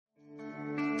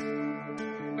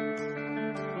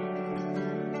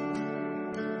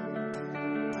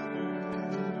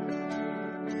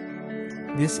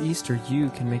This Easter, you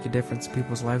can make a difference in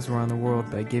people's lives around the world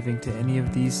by giving to any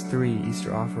of these 3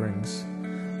 Easter offerings: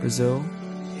 Brazil,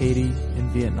 Haiti,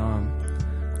 and Vietnam.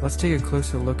 Let's take a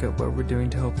closer look at what we're doing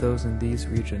to help those in these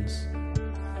regions.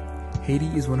 Haiti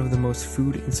is one of the most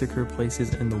food insecure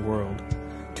places in the world.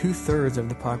 2/3 of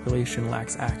the population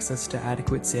lacks access to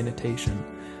adequate sanitation.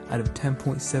 Out of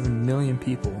 10.7 million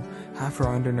people, half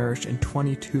are undernourished and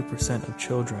 22% of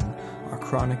children are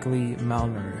chronically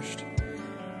malnourished.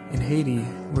 In Haiti,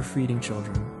 we're feeding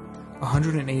children.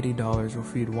 $180 will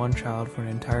feed one child for an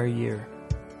entire year.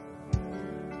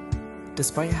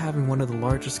 Despite having one of the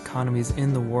largest economies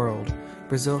in the world,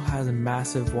 Brazil has a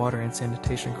massive water and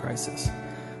sanitation crisis.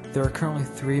 There are currently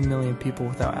 3 million people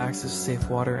without access to safe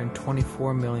water and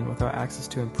 24 million without access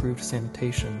to improved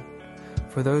sanitation.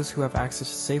 For those who have access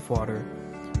to safe water,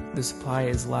 the supply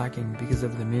is lacking because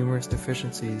of the numerous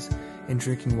deficiencies in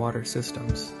drinking water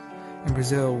systems. In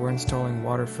Brazil, we're installing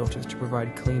water filters to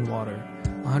provide clean water.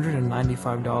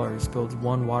 $195 builds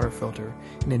one water filter,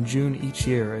 and in June each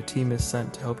year, a team is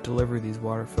sent to help deliver these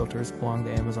water filters along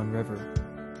the Amazon River.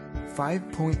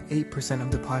 5.8% of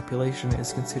the population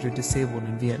is considered disabled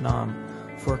in Vietnam.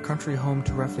 For a country home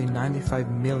to roughly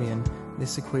 95 million,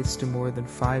 this equates to more than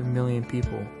 5 million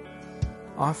people.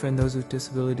 Often, those with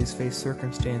disabilities face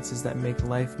circumstances that make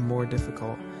life more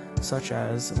difficult, such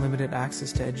as limited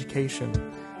access to education,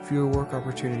 fewer work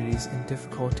opportunities, and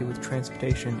difficulty with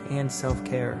transportation and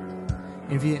self-care.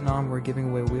 In Vietnam, we're giving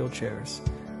away wheelchairs.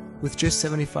 With just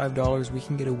 $75, we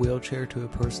can get a wheelchair to a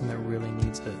person that really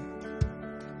needs it.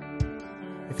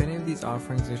 If any of these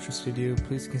offerings interested you,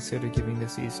 please consider giving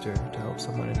this Easter to help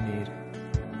someone in need.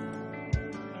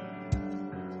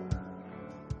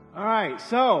 All right,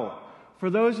 so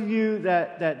for those of you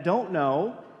that don't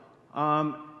know,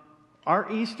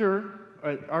 our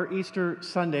Easter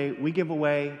Sunday, we give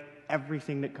away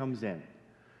everything that comes in.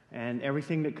 And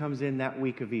everything that comes in that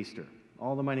week of Easter.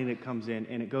 All the money that comes in,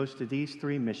 and it goes to these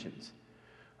 3 missions.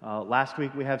 Last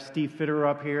week we have Steve Fitter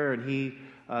up here, and he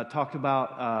talked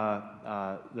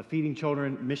about the Feeding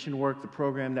Children mission work, the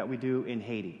program that we do in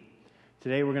Haiti.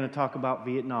 Today we're going to talk about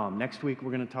Vietnam. Next week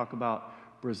we're going to talk about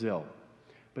Brazil.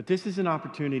 But this is an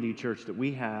opportunity, church, that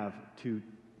we have to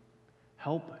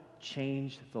help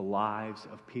change the lives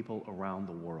of people around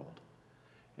the world.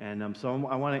 And so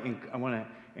I want to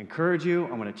encourage you,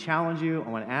 I want to challenge you, I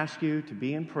want to ask you to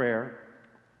be in prayer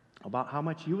about how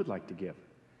much you would like to give.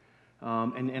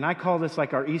 And I call this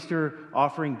like our Easter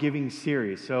offering giving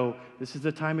series. So this is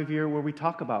the time of year where we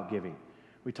talk about giving.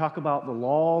 We talk about the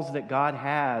laws that God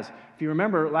has. If you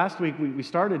remember, last week we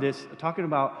started this talking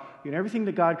about everything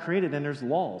that God created, and there's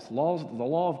laws. The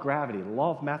law of gravity, the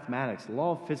law of mathematics, the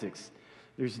law of physics.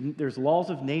 There's laws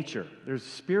of nature. There's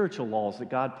spiritual laws that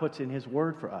God puts in His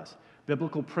Word for us.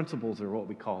 Biblical principles are what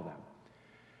we call them.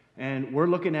 And we're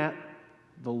looking at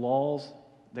the laws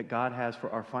that God has for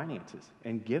our finances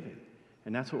and giving.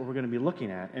 And that's what we're going to be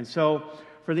looking at. And so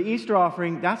for the Easter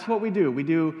offering, that's what we do. We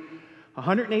do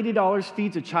 $180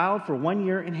 feeds a child for 1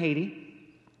 year in Haiti.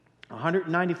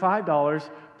 $195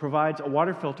 provides a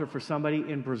water filter for somebody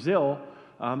in Brazil.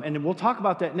 And we'll talk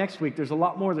about that next week. There's a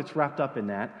lot more that's wrapped up in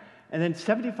that. And then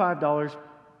 $75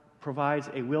 provides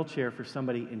a wheelchair for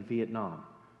somebody in Vietnam.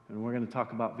 And we're going to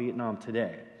talk about Vietnam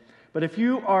today. But if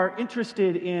you are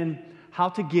interested in how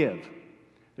to give,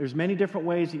 there's many different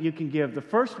ways that you can give. The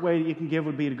first way that you can give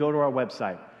would be to go to our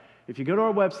website. If you go to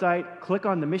our website, click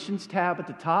on the missions tab at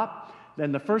the top,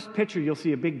 then the first picture you'll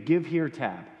see a big Give Here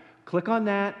tab. Click on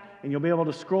that, and you'll be able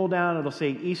to scroll down. It'll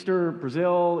say Easter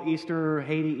Brazil, Easter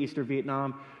Haiti, Easter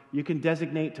Vietnam. You can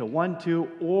designate to 1, 2,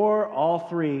 or all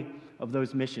 3 of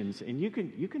those missions, and you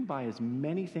can buy as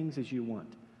many things as you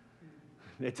want.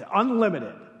 It's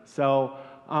unlimited. So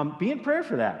be in prayer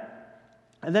for that.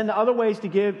 And then the other ways to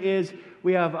give is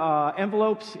we have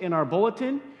envelopes in our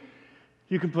bulletin.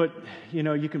 You can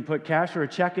put cash or a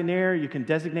check in there. You can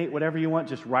designate whatever you want.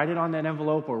 Just write it on that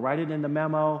envelope or write it in the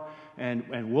memo,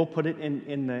 and we'll put it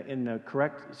in the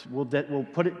correct. We'll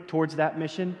put it towards that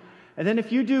mission. And then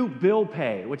if you do bill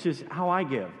pay, which is how I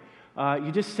give,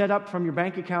 you just set up from your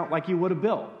bank account like you would a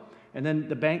bill, and then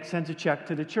the bank sends a check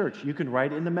to the church. You can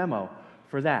write in the memo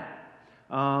for that.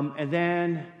 And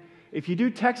then if you do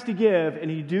text to give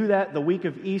and you do that the week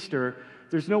of Easter,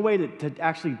 there's no way to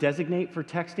actually designate for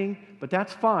texting, but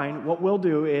that's fine. What we'll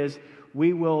do is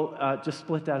we will just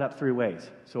split that up 3 ways.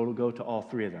 So it'll go to all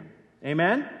 3 of them.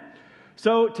 Amen?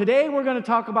 So today we're going to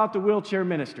talk about the wheelchair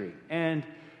ministry. And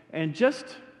just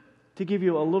to give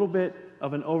you a little bit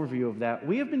of an overview of that,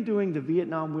 we have been doing the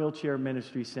Vietnam wheelchair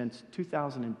ministry since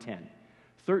 2010,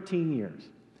 13 years.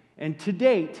 And to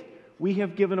date, we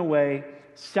have given away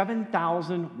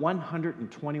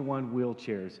 7,121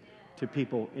 wheelchairs to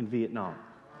people in Vietnam.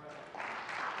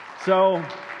 So,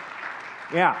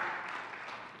 yeah.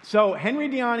 So Henry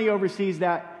DiYanni oversees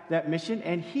that mission,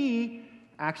 and he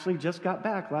actually just got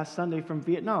back last Sunday from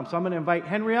Vietnam. So I'm going to invite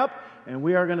Henry up, and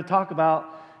we are going to talk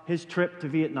about his trip to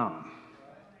Vietnam.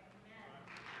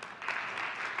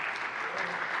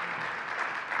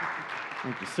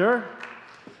 Thank you, sir.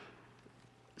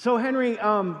 So Henry,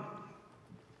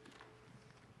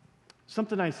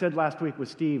 something I said last week with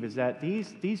Steve is that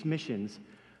these missions,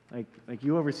 like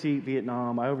you oversee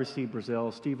Vietnam, I oversee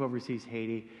Brazil, Steve oversees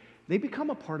Haiti, they become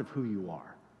a part of who you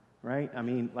are, right? I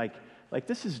mean, like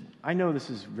this is, I know this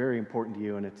is very important to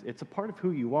you, and it's a part of who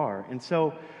you are. And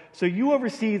so you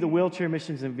oversee the wheelchair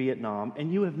missions in Vietnam,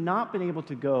 and you have not been able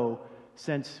to go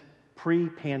since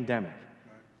pre-pandemic,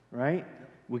 right?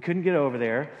 We couldn't get over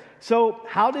there. So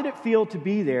how did it feel to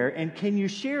be there? And can you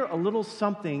share a little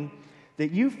something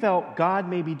that you felt God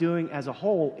may be doing as a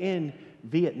whole in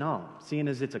Vietnam, seeing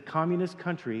as it's a communist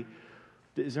country?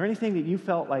 Is there anything that you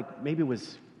felt like maybe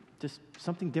was just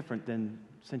something different than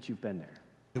since you've been there?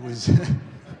 It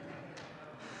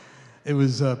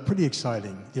was pretty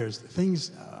exciting. There's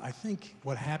things, I think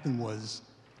what happened was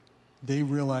they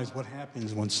realized what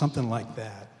happens when something like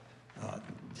that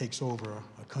takes over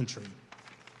a country.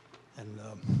 And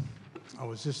I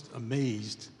was just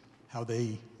amazed how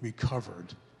they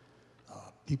recovered.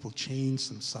 People changed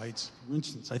some sites. For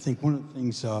instance, I think one of the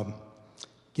things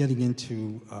getting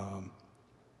into,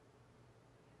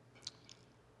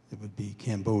 it would be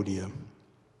Cambodia.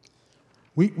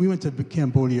 We went to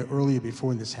Cambodia earlier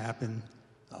before this happened.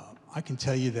 I can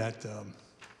tell you that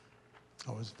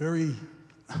I was very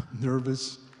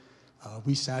nervous.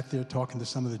 We sat there talking to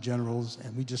some of the generals,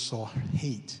 and we just saw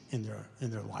hate in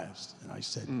their lives. And I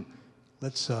said,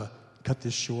 let's cut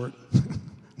this short.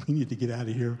 We need to get out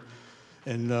of here.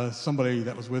 And somebody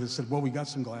that was with us said, well, we got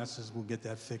some glasses. We'll get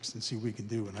that fixed and see what we can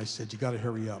do. And I said, you got to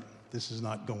hurry up. This is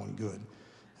not going good.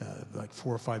 Like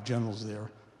 4 or 5 generals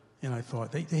there. And I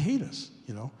thought, they hate us,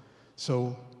 you know.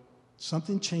 So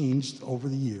something changed over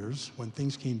the years when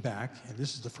things came back, and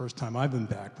this is the first time I've been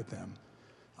back with them.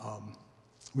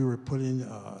 We were put in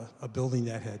a building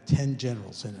that had 10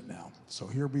 generals in it now. So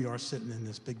here we are sitting in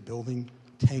this big building,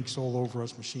 tanks all over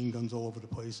us, machine guns all over the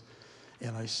place.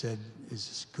 And I said, is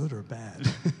this good or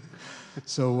bad?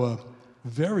 So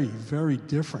very, very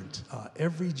different.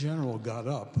 Every general got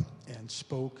up and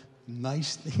spoke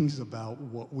nice things about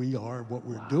what we are, what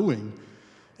we're doing.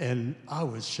 And I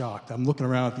was shocked. I'm looking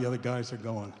around at the other guys, they're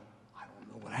going, I don't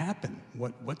know what happened.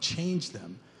 What changed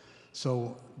them?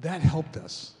 So that helped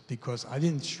us because I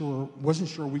wasn't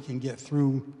sure we can get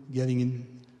through getting in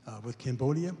with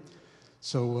Cambodia.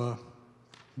 So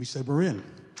we said we're in.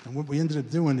 And what we ended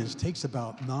up doing is it takes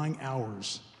about 9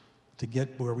 hours to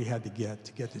get where we had to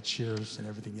get the chairs and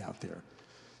everything out there.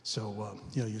 So,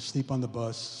 you sleep on the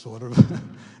bus, sort of.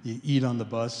 You eat on the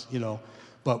bus,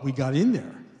 But we got in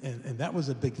there, and that was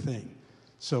a big thing.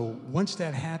 So once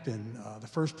that happened, the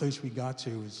first place we got to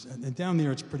is, and down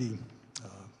there it's pretty,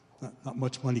 not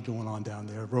much money going on down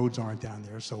there. Roads aren't down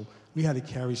there. So we had to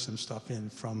carry some stuff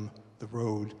in from the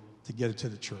road to get it to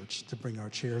the church, to bring our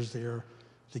chairs there,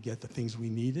 to get the things we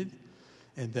needed.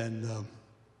 And then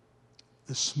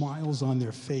the smiles on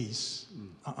their face,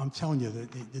 I'm telling you,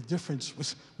 the difference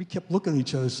was, we kept looking at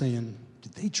each other saying,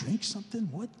 did they drink something?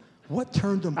 What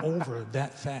turned them over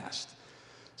that fast?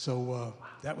 So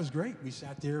that was great. We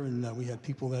sat there, and we had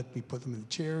people that we put them in the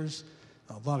chairs,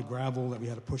 a lot of gravel that we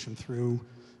had to push them through.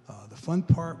 The fun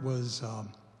part was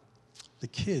the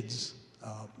kids.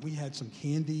 We had some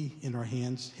candy in our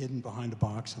hands hidden behind a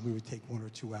box, and we would take 1 or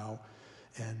 2 out,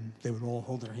 and they would all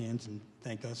hold their hands and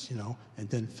thank us, and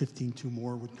then 15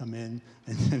 more would come in,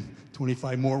 and then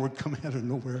 25 more would come out of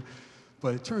nowhere.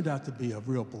 But it turned out to be a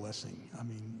real blessing. I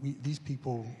mean, these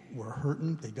people were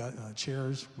hurting. They got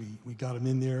chairs. We got them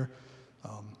in there.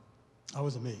 I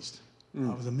was amazed.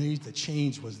 I was amazed the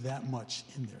change was that much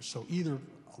in there. So either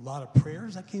a lot of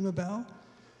prayers that came about.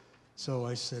 So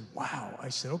I said, wow. I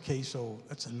said, okay, so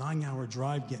that's a 9-hour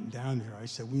drive getting down there. I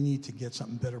said, we need to get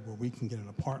something better where we can get an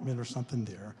apartment or something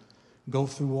there, go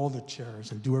through all the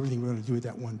chairs and do everything we're going to do at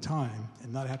that one time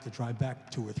and not have to drive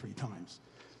back 2 or 3 times.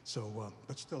 So,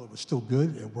 but still, it was still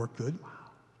good. It worked good. Wow.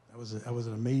 That was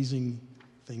an amazing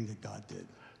thing that God did.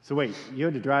 So wait, you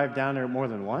had to drive down there more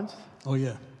than once? Oh,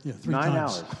 yeah. 3 times. 9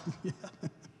 hours. Yeah.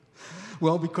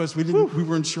 Well, because we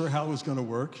weren't sure how it was going to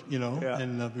work, Yeah.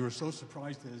 And we were so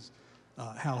surprised as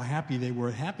how happy they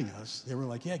were having us. They were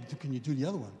like, yeah, can you do the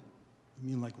other one? I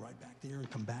mean, like right back there and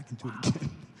come back and do it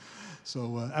again.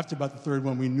 So after about the third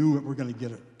one, we knew that we're going to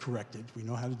get it corrected. We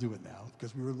know how to do it now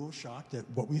because we were a little shocked at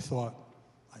what we thought.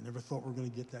 I never thought we were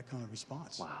going to get that kind of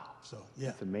response. Wow. So, yeah.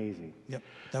 That's amazing. Yep,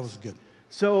 that was good.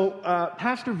 So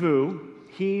Pastor Vu,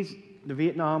 he's the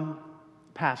Vietnam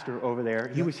pastor over there.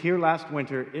 He was here last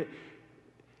winter.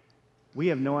 We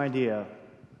have no idea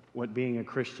what being a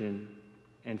Christian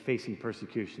and facing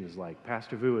persecution is like.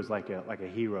 Pastor Vu is like a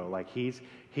hero. Like he's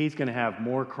going to have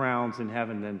more crowns in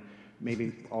heaven than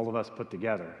maybe all of us put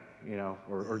together, you know,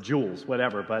 or jewels,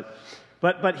 whatever.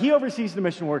 But he oversees the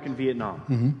mission work in Vietnam.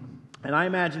 Mm-hmm. And I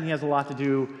imagine he has a lot to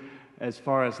do as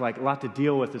far as like a lot to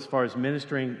deal with as far as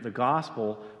ministering the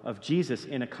gospel of Jesus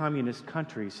in a communist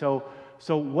country. So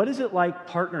what is it like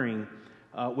partnering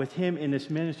with him in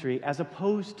this ministry as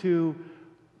opposed to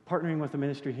partnering with the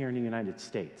ministry here in the United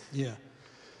States? Yeah.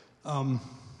 Let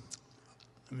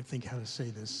me think how to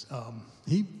say this.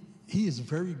 He is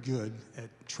very good at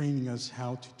training us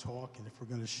how to talk, and if we're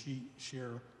going to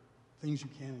share things you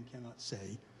can and cannot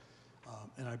say.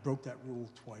 And I broke that rule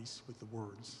twice with the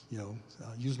words, you know,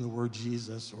 using the word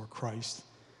Jesus or Christ.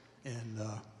 And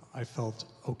I felt,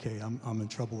 okay, I'm in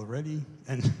trouble already.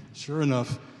 And sure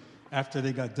enough, after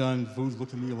they got done, Vu's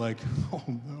looked at me like, oh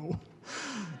no.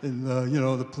 And, you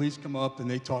know, the police come up and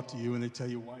they talk to you and they tell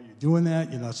you why you're doing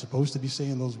that. You're not supposed to be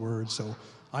saying those words. So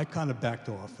I kind of backed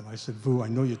off and I said, Vu, I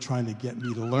know you're trying to get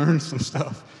me to learn some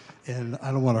stuff and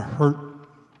I don't want to hurt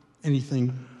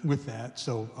anything with that.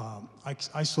 So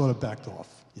I sort of backed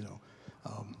off, you know.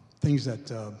 Things that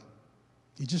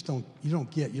you just don't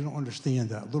get, you don't understand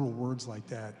that little words like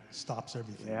that stops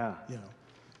everything. Yeah. You know.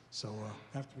 So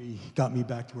after he got me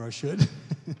back to where I should,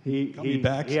 he got me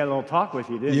back. He had a little talk with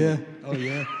you, didn't he? Yeah. Oh,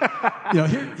 yeah. You know,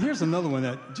 here's another one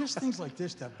that just things like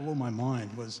this that blow my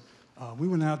mind was we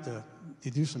went out to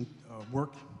do some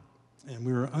work, and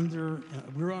we were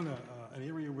on an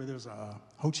area where there's a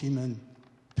Ho Chi Minh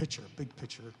picture, big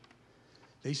picture.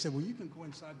 They said, well, you can go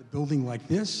inside the building like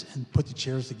this and put the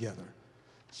chairs together.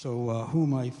 So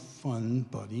my fun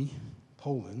buddy,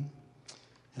 Poland,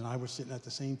 and I were sitting at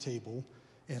the same table,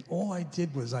 and all I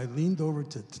did was I leaned over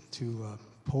to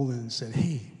Poland and said,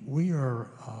 hey, we are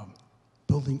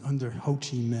building under Ho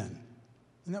Chi Minh.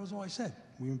 And that was all I said.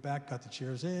 We went back, got the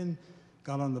chairs in,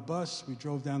 got on the bus. We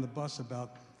drove down the bus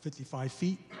about 55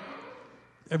 feet.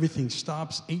 Everything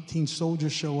stops. 18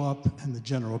 soldiers show up, and the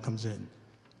general comes in.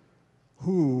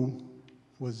 Who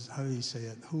was, how did he say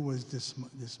it? Who was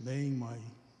dismaying my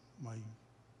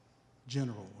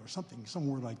general or something, some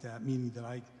word like that, meaning that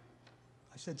I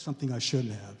said something I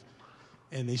shouldn't have.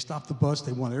 And they stopped the bus.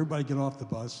 They wanted everybody to get off the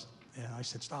bus. And I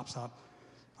said, stop.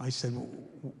 I said, well,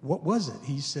 what was it?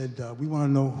 He said, we want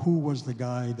to know who was the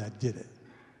guy that did it.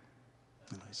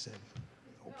 And I said,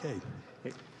 okay.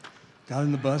 Got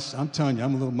in the bus. I'm telling you,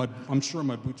 I'm sure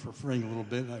my boots were fraying a little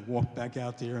bit. And I walked back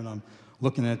out there, and I'm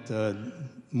looking at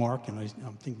Mark, and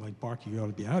I'm thinking, like, Mark, you ought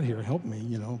to be out here, help me,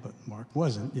 you know. But Mark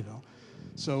wasn't, you know.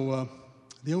 So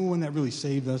the only one that really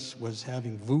saved us was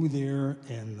having Vu there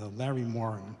and Larry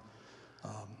Martin.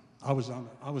 I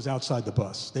was outside the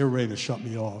bus. They were ready to shut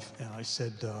me off, and I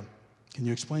said, "Can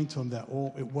you explain to them that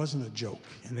it wasn't a joke?"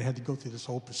 And they had to go through this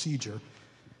whole procedure,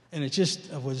 and it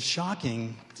just was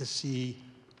shocking to see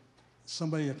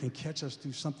somebody that can catch us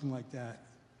do something like that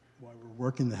while we're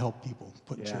working to help people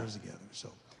put chairs together.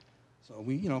 So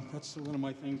we, you know, that's one of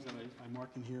my things that I mark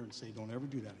in here and say, don't ever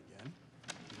do that again.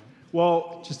 You know?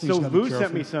 Well, just so Vu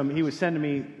sent me he was sending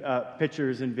me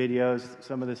pictures and videos,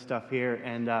 some of this stuff here,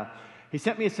 and he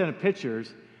sent me a set of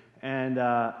pictures and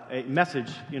a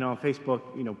message, you know, on Facebook,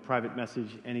 you know, private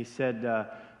message, and he said,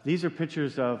 these are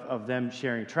pictures of them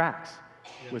sharing tracts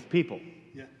with people.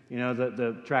 Yeah. You know,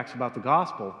 the tracts about the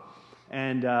gospel.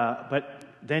 And but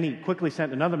then he quickly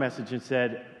sent another message and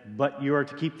said, but you are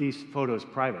to keep these photos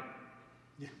private.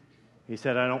 Yeah. He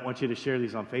said, I don't want you to share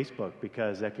these on Facebook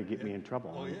because that could get me in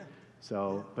trouble. Oh, yeah.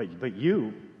 So, but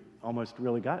you almost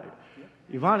really got it.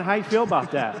 Yeah. Yvonne, how do you feel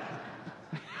about that?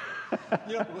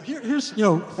 You know, well, here's, you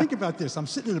know, think about this. I'm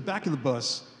sitting in the back of the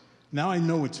bus. Now I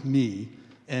know it's me,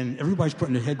 and everybody's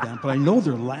putting their head down, but I know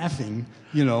they're laughing,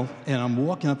 you know, and I'm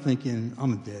walking up thinking,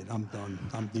 I'm dead, I'm done.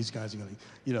 These guys are going to,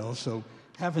 you know, so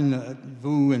having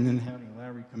Vu and then having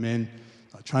Larry come in,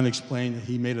 trying to explain that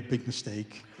he made a big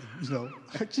mistake, you know,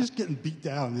 just getting beat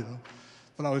down, you know.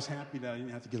 But I was happy that I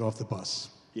didn't have to get off the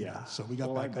bus. Yeah. So we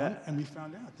got back on, and we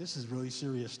found out this is really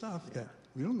serious stuff that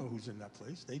we don't know who's in that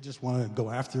place. They just want to go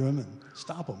after him and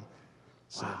stop him.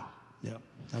 So, yeah,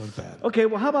 that was bad. Okay,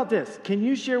 well, how about this? Can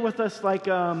you share with us, like,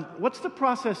 what's the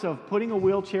process of putting a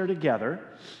wheelchair together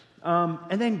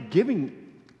and then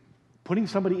putting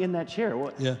somebody in that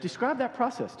chair? Describe that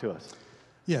process to us.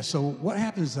 Yeah, so what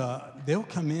happens, they'll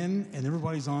come in and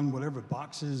everybody's on whatever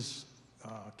boxes,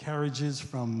 carriages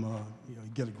from, you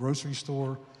get a grocery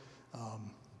store,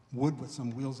 wood with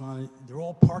some wheels on it. They're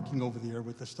all parking over there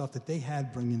with the stuff that they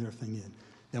had bringing their thing in.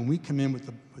 Then we come in with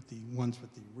the ones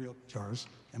with the real jars,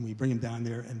 and we bring them down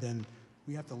there, and then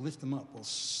we have to lift them up. Well,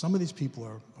 some of these people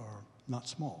are not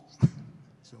small,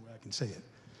 so I can say it.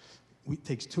 It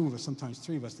takes 2 of us, sometimes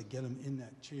 3 of us, to get them in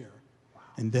that chair.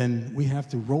 And then we have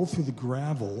to roll through the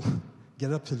gravel,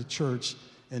 get up to the church,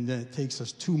 and then it takes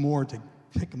us 2 more to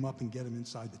pick them up and get them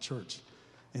inside the church.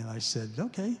 And I said,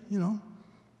 okay, I'm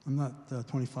not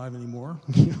 25 anymore,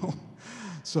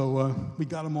 So we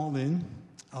got them all in,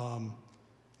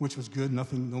 which was good.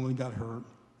 Nobody got hurt.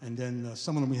 And then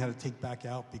some of them we had to take back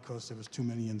out because there was too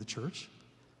many in the church.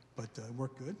 But it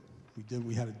worked good. We did what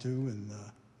we had to do. And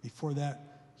before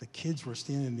that, the kids were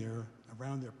standing there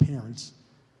around their parents.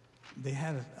 They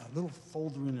had a little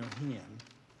folder in their hand.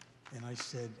 And I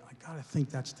said, I got to think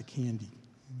that's the candy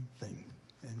thing.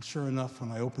 And sure enough, when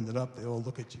I opened it up, they all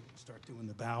look at you and start doing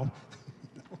the bow.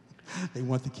 They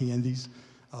want the candies.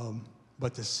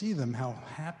 But to see them, how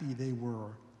happy they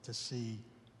were to see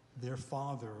their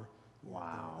father, their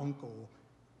uncle,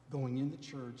 going into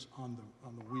church on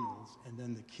the wheels, and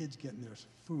then the kids getting their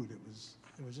food.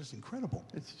 It was just incredible.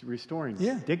 It's restoring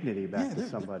dignity back to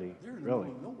somebody. They're in really.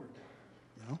 the middle of nowhere,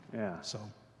 Yeah.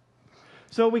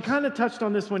 So we kind of touched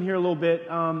on this one here a little bit.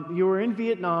 You were in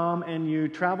Vietnam and you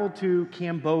traveled to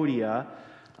Cambodia,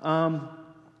 and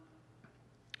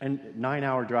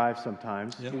 9-hour drive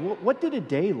sometimes. Yeah. What did a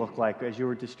day look like as you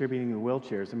were distributing the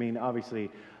wheelchairs? I mean, obviously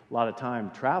a lot of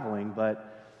time traveling, but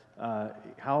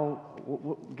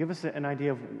give us an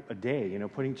idea of a day,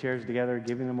 putting chairs together,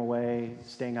 giving them away,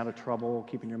 staying out of trouble,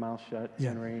 keeping your mouth shut,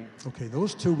 Henry. Okay,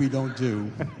 those 2 we don't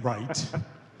do right.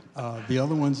 The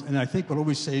other ones, and I think what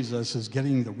always saves us is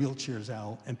getting the wheelchairs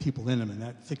out and people in them, and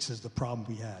that fixes the problem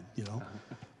we had,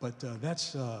 But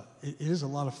it is a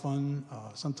lot of fun.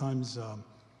 Sometimes,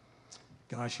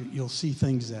 you'll see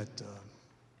things that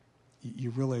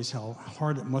you realize how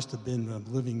hard it must have been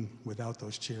living without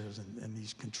those chairs and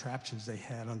these contraptions they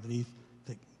had underneath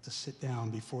to sit down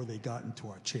before they got into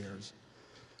our chairs.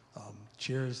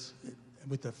 Chairs,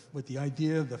 with the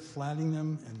idea of the flattening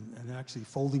them and actually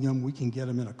folding them, we can get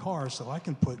them in a car. So I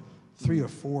can put 3 or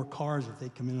 4 cars if they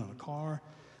come in on a car.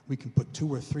 We can put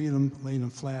 2 or 3 of them, laying them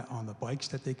flat on the bikes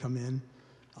that they come in,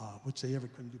 which they ever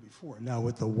couldn't do before. Now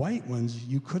with the white ones,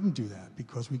 you couldn't do that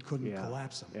because we couldn't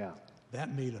collapse them. Yeah.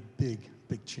 That made a big,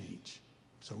 big change.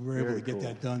 So we were able to get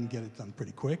that done, get it done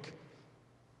pretty quick.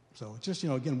 So just,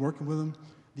 again, working with them.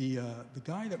 The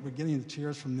guy that we're getting the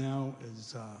chairs from now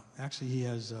is actually he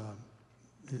has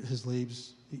his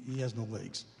legs. He has no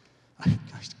legs. I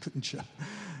couldn't show.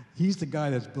 He's the guy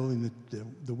that's building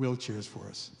the wheelchairs for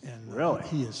us, and really,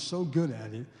 he is so good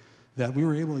at it that we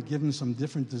were able to give him some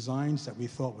different designs that we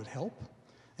thought would help.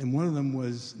 And one of them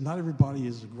was not everybody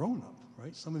is a grown-up,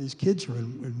 right? Some of these kids are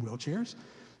in wheelchairs.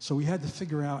 So we had to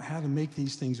figure out how to make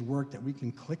these things work that we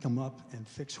can click them up and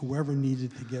fix whoever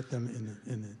needed to get them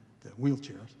in the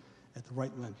wheelchairs at the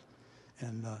right length.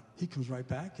 And he comes right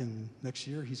back, and next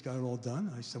year he's got it all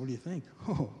done. I said, what do you think?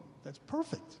 Oh, that's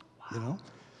perfect,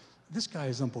 This guy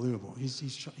is unbelievable.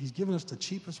 He's given us the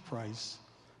cheapest price.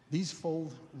 These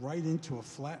fold right into a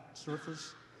flat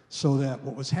surface so that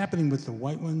what was happening with the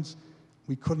white ones,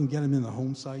 we couldn't get them in the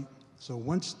home site. So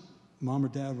once mom or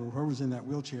dad or whoever was in that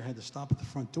wheelchair had to stop at the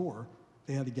front door,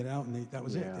 they had to get out, and that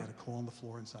was it. They had to crawl on the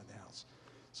floor inside the house.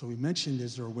 So we mentioned,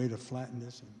 is there a way to flatten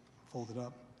this and fold it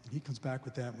up? And he comes back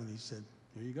with that when he said,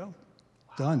 there you go,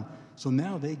 done. So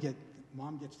now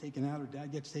mom gets taken out or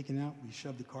dad gets taken out, we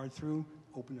shove the card through,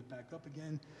 open it back up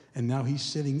again, and now he's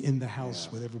sitting in the house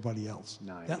with everybody else.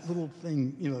 Nice. That little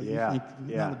thing, you think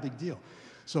not a big deal.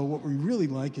 So what we really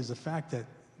like is the fact that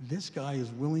this guy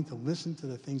is willing to listen to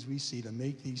the things we see to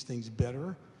make these things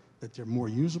better, that they're more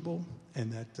usable,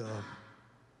 and that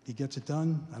he gets it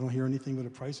done. I don't hear anything but a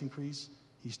price increase.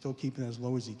 He's still keeping it as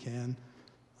low as he can.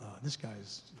 This guy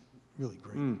is really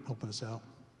great, helping us out.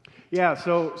 Yeah,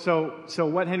 so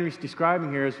what Henry's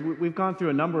describing here is we've gone through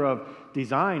a number of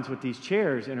designs with these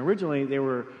chairs, and originally they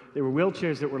were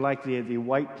wheelchairs that were like the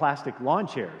white plastic lawn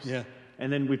chairs. Yeah.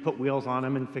 And then we put wheels on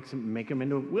them and fix them and make them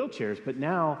into wheelchairs. But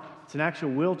now it's an actual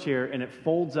wheelchair, and it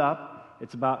folds up.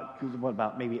 It's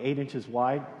about maybe 8 inches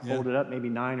wide, folded up, maybe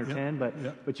 9 or 10.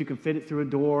 But you can fit it through a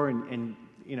door, and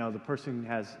the person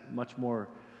has much more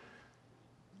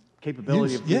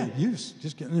capability use.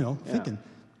 Just thinking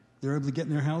they're able to get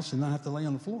in their house and not have to lay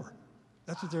on the floor.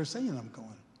 That's what they're saying. I'm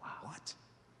going, wow, what?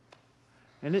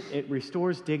 And it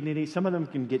restores dignity. Some of them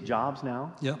can get jobs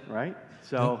now, right?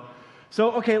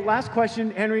 So, okay, last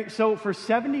question, Henry. So for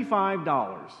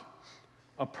 $75,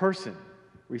 a person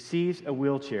receives a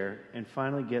wheelchair and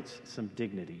finally gets some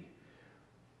dignity.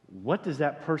 What does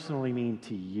that personally mean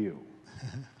to you?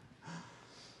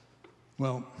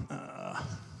 Well,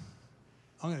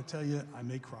 I'm going to tell you, I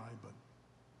may cry, but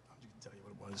I'm going to tell you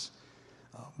what it was.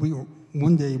 While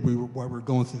we were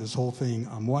going through this whole thing,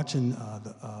 I'm watching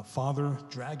the father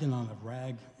dragging on a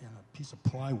rag and a piece of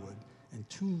plywood, and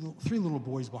three little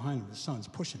boys behind him, the sons,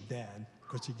 pushing Dad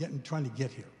because they're trying to get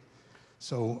here.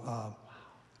 So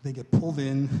they get pulled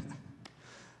in,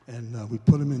 and we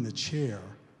put them in the chair,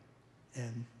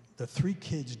 and the three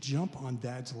kids jump on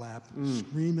Dad's lap,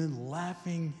 screaming,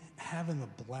 laughing, having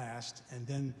a blast, and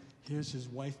then here's his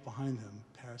wife behind him,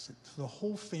 passing. So the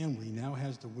whole family now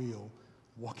has the wheel,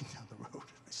 walking down the road.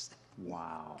 I said,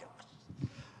 wow. Gosh.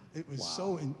 It was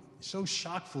so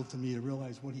shockful to me to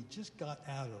realize what he just got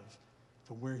out of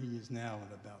to where he is now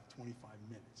in about 25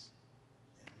 minutes.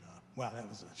 And, wow, that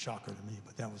was a shocker to me,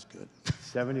 but that was good.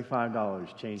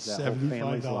 $75 changed that whole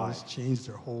family's life. $75 changed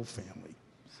their whole family.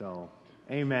 So,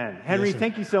 amen. Henry, Yes,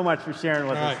 thank you so much for sharing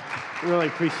with us. Really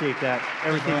appreciate that.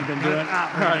 Everything you've been doing. All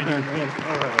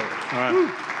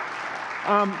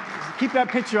right. Keep that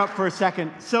picture up for a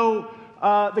second. So,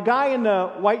 the guy in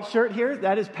the white shirt here,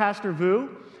 that is Pastor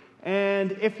Vu.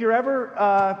 And if you're ever,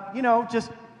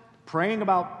 just praying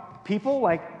about people,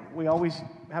 like we always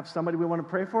have somebody we want to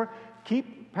pray for,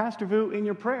 keep Pastor Vu in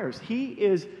your prayers. He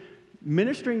is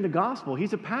ministering the gospel.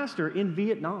 He's a pastor in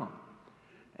Vietnam.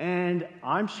 And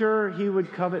I'm sure he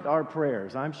would covet our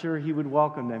prayers. I'm sure he would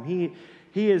welcome them. He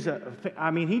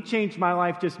changed my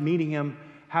life just meeting him,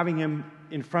 having him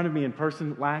in front of me in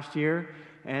person last year.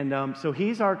 And so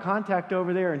he's our contact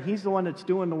over there, and he's the one that's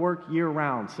doing the work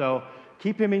year-round. So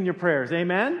keep him in your prayers.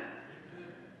 Amen?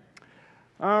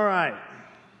 All right.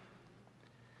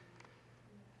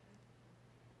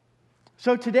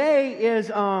 So today is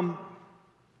the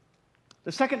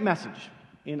second message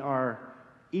in our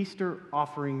Easter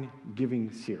offering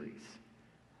giving series.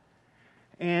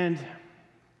 And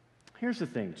here's the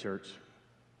thing, church.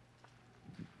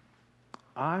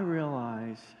 I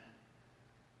realize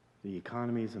the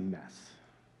economy is a mess.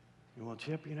 Well,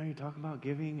 Chip, you're talking about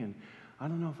giving, and I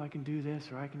don't know if I can do this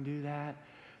or I can do that.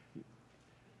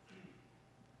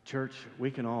 Church, we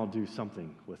can all do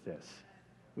something with this.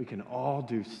 We can all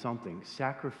do something,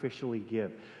 sacrificially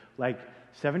give. Like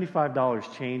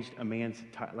 $75 changed a man's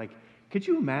time. Like, could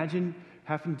you imagine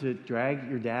having to drag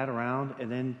your dad around and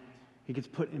then he gets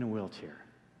put in a wheelchair?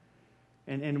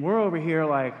 And we're over here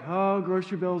like, oh,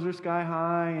 grocery bills are sky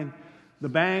high, and the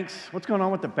banks, what's going on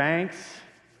with the banks?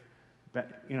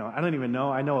 But, I don't even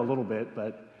know. I know a little bit,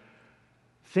 but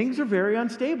things are very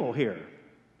unstable here.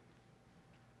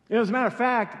 As a matter of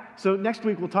fact, so next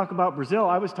week we'll talk about Brazil.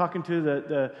 I was talking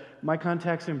to my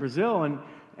contacts in Brazil,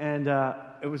 and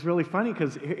it was really funny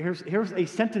because here's a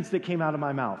sentence that came out of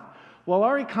my mouth. Well,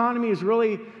 our economy is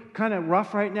really kind of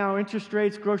rough right now, interest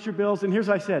rates, grocery bills, and here's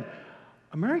what I said.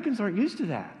 Americans aren't used to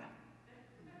that.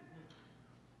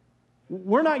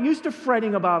 We're not used to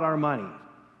fretting about our money.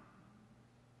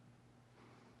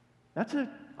 That's an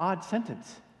odd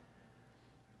sentence.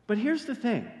 But here's the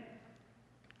thing.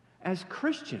 As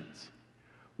Christians,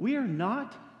 we are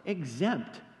not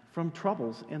exempt from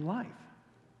troubles in life.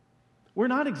 We're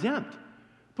not exempt.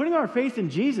 Putting our faith in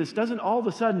Jesus doesn't all of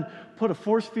a sudden put a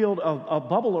force field of a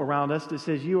bubble around us that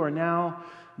says you are now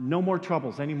no more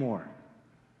troubles anymore.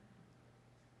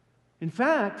 In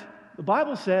fact, the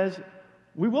Bible says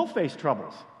we will face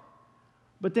troubles.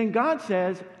 But then God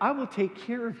says, I will take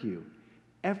care of you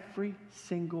every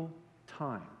single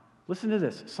time. Listen to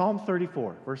this, Psalm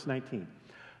 34, verse 19.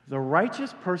 The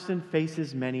righteous person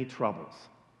faces many troubles.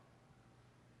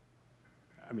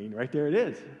 Right there it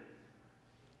is.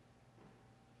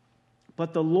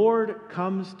 But the Lord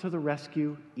comes to the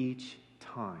rescue each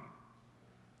time.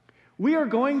 We are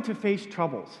going to face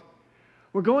troubles.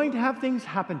 We're going to have things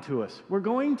happen to us. We're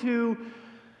going to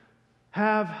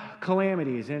have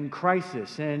calamities and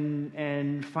crisis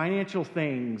and financial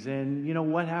things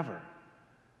and, whatever.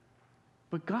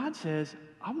 But God says,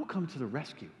 I will come to the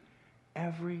rescue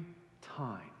every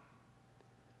time.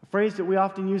 A phrase that we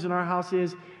often use in our house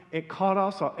is, it caught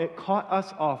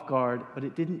us off guard, but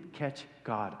it didn't catch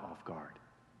God off guard.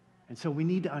 And so we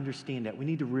need to understand that. We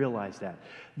need to realize that.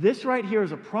 This right here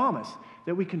is a promise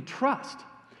that we can trust,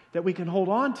 that we can hold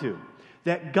on to,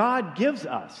 that God gives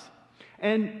us.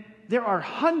 And there are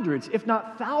hundreds, if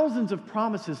not thousands, of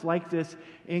promises like this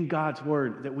in God's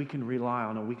Word that we can rely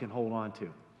on and we can hold on to.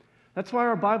 That's why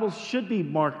our Bibles should be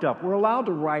marked up. We're allowed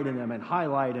to write in them and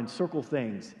highlight and circle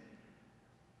things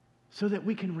so that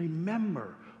we can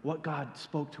remember what God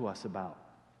spoke to us about.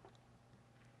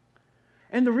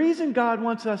 And the reason God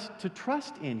wants us to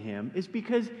trust in Him is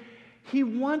because He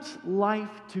wants life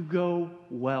to go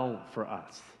well for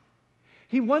us.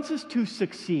 He wants us to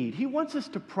succeed. He wants us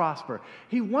to prosper.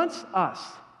 He wants us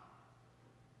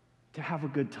to have a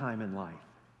good time in life.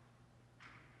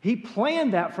 He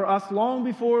planned that for us long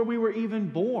before we were even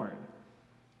born.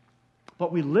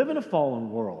 But we live in a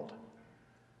fallen world.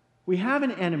 We have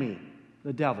an enemy,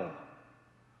 the devil,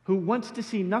 who wants to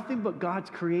see nothing but God's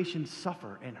creation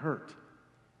suffer and hurt.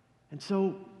 And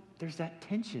so there's that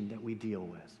tension that we deal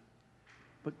with.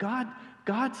 But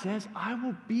God says, I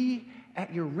will be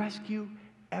at your rescue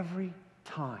every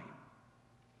time.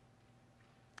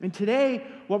 And today,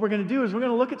 what we're going to do is we're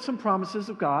going to look at some promises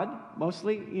of God,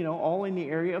 mostly, all in the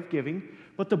area of giving.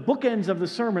 But the bookends of the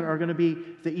sermon are going to be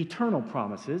the eternal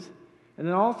promises. And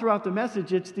then all throughout the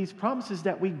message, it's these promises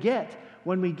that we get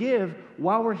when we give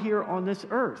while we're here on this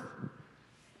earth.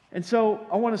 And so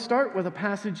I want to start with a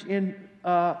passage in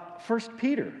 1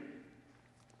 Peter.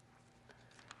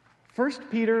 1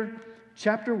 Peter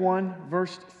chapter 1,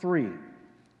 verse 3.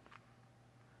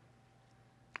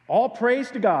 All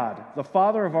praise to God, the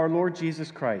Father of our Lord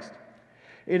Jesus Christ.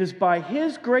 It is by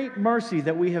His great mercy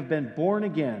that we have been born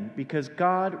again, because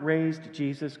God raised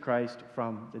Jesus Christ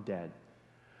from the dead.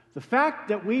 The fact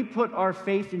that we put our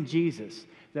faith in Jesus,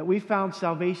 that we found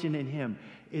salvation in Him,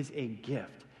 is a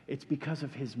gift. It's because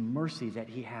of His mercy that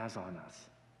He has on us.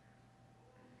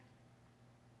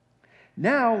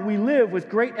 Now we live with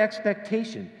great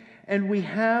expectation, and we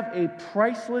have a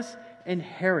priceless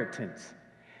inheritance.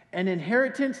 An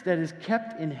inheritance that is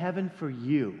kept in heaven for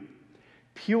you,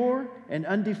 pure and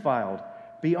undefiled,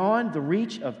 beyond the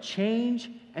reach of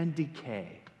change and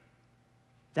decay.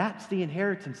 That's the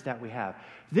inheritance that we have.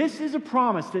 This is a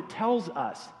promise that tells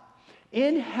us,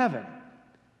 in heaven,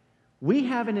 we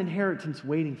have an inheritance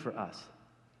waiting for us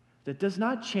that does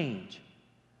not change,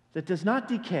 that does not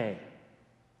decay,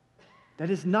 that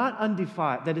is not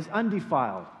undefiled,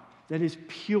 that is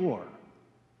pure.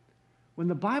 When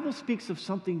the Bible speaks of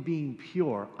something being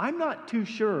pure, I'm not too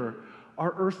sure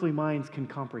our earthly minds can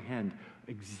comprehend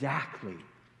exactly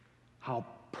how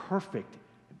perfect,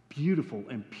 beautiful,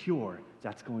 and pure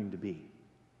that's going to be.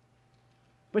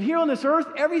 But here on this earth,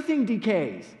 everything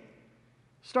decays,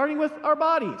 starting with our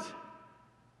bodies.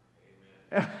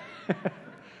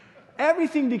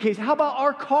 Everything decays. How about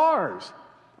our cars,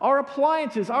 our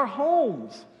appliances, our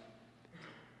homes?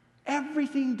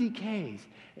 Everything decays.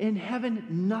 In heaven,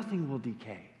 nothing will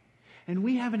decay. And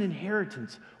we have an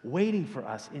inheritance waiting for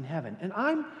us in heaven. And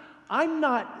I'm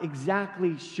not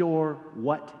exactly sure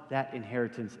what that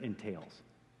inheritance entails.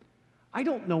 I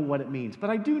don't know what it means, but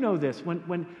I do know this.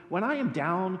 When I am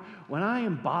down, when I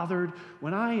am bothered,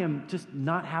 when I am just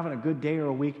not having a good day or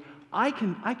a week, I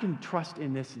can trust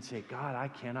in this and say, God, I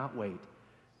cannot wait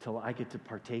till I get to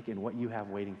partake in what you have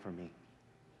waiting for me.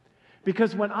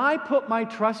 Because when I put my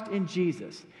trust in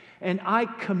Jesus and I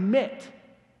commit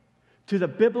to the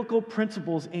biblical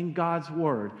principles in God's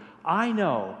Word, I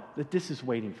know that this is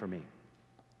waiting for me.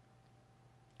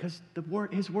 Because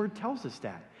His Word tells us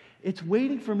that. It's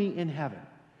waiting for me in heaven,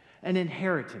 an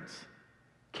inheritance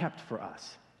kept for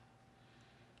us.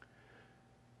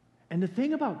 And the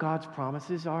thing about God's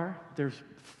promises are, there's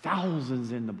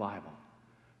thousands in the Bible.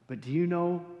 But do you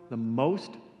know the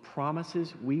most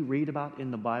promises we read about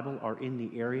in the Bible are in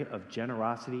the area of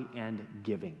generosity and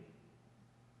giving?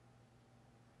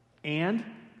 And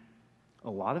a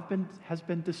lot has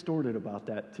been distorted about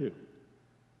that too.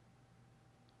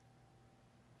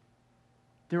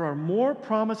 There are more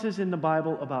promises in the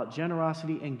Bible about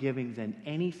generosity and giving than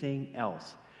anything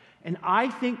else. And I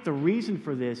think the reason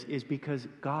for this is because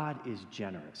God is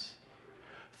generous.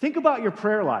 Think about your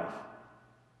prayer life.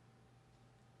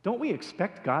 Don't we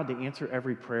expect God to answer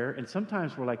every prayer? And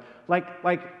sometimes we're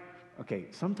okay,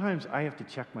 sometimes I have to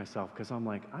check myself because I'm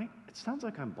like, it sounds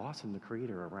like I'm bossing the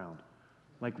Creator around.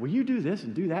 Like, will you do this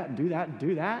and do that and do that and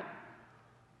do that?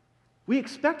 We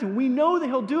expect Him. We know that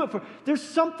He'll do it for. There's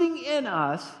something in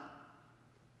us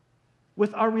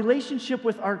with our relationship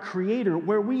with our Creator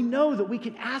where we know that we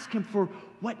can ask Him for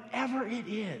whatever it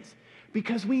is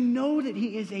because we know that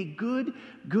He is a good,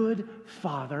 good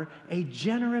Father, a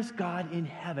generous God in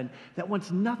heaven that wants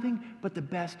nothing but the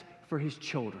best for His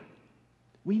children.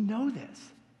 We know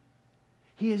this.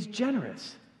 He is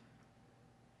generous,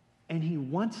 and He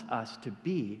wants us to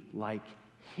be like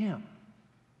Him.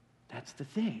 That's the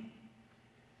thing.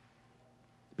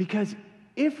 Because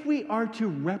if we are to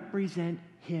represent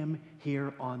Him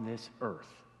here on this earth,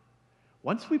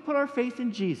 once we put our faith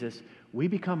in Jesus, we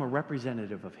become a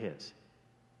representative of His.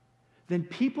 Then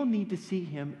people need to see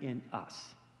Him in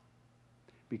us.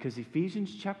 Because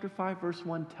Ephesians chapter 5, verse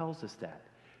 1 tells us that.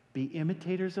 Be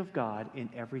imitators of God in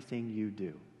everything you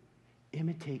do.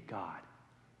 Imitate God.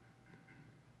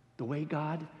 The way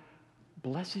God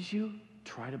blesses you,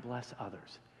 try to bless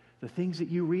others. The things that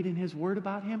you read in His Word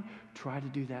about Him, try to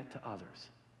do that to others.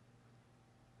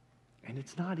 And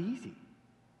it's not easy,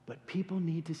 but people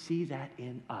need to see that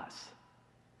in us.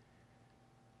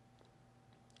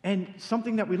 And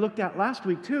something that we looked at last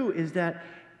week too is that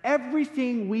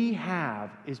everything we have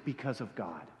is because of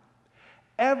God.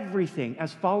 Everything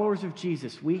as followers of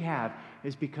Jesus we have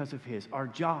is because of His. Our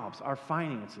jobs, our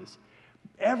finances,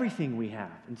 everything we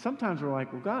have. And sometimes we're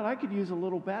like, well, God, I could use a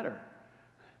little better.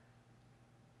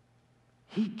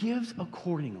 He gives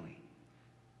accordingly.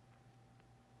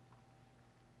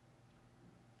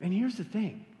 And here's the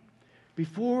thing.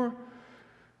 Before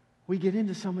we get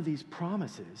into some of these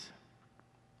promises,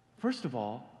 first of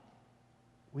all,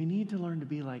 we need to learn to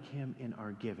be like Him in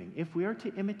our giving. If we are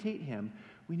to imitate Him,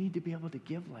 we need to be able to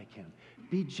give like Him.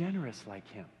 Be generous like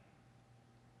Him.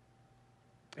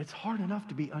 It's hard enough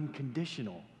to be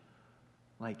unconditional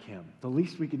like Him. The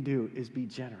least we can do is be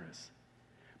generous.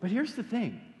 But here's the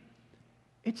thing.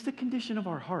 It's the condition of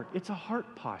our heart. It's a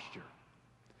heart posture.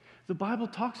 The Bible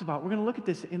talks about, we're going to look at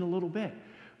this in a little bit.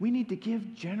 We need to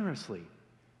give generously.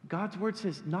 God's Word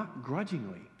says not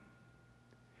grudgingly.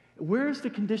 Where is the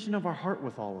condition of our heart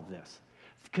with all of this?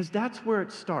 Because that's where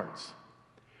it starts.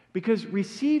 Because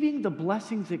receiving the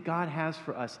blessings that God has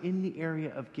for us in the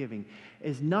area of giving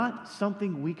is not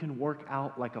something we can work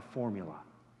out like a formula.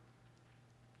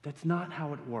 That's not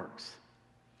how it works.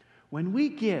 When we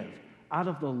give out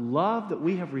of the love that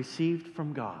we have received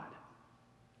from God,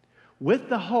 with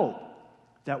the hope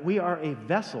that we are a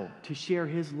vessel to share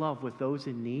His love with those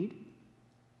in need,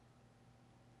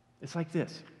 it's like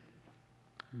this.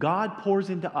 God pours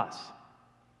into us.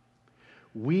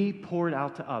 We pour it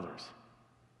out to others.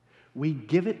 We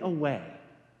give it away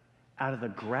out of the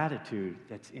gratitude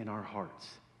that's in our hearts.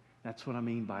 That's what I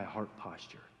mean by heart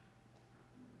posture.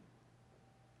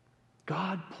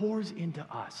 God pours into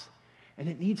us, and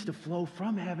it needs to flow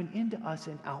from heaven into us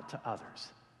and out to others.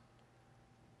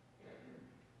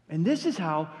 And this is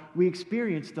how we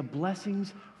experience the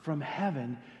blessings from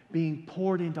heaven being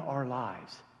poured into our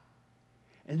lives.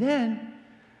 And then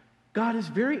God is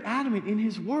very adamant in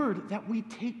His Word that we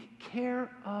take care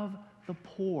of the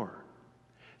poor,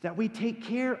 that we take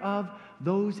care of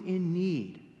those in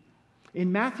need.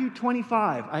 In Matthew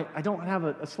 25, I don't have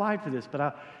a slide for this,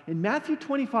 but in Matthew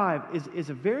 25 is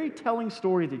a very telling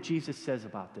story that Jesus says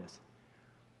about this.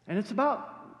 And it's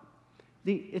about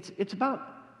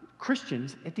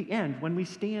Christians at the end when we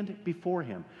stand before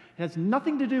Him. It has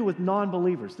nothing to do with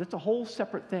non-believers. That's a whole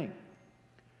separate thing.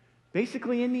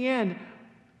 Basically, in the end,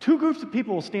 two groups of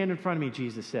people will stand in front of me,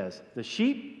 Jesus says. The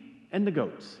sheep and the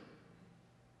goats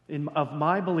of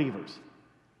my believers.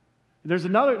 There's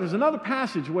another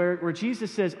passage where Jesus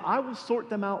says, I will sort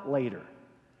them out later.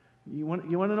 You want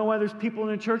to know why there's people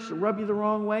in the church that rub you the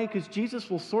wrong way? Because Jesus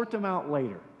will sort them out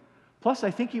later. Plus,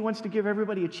 I think He wants to give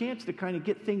everybody a chance to kind of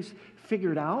get things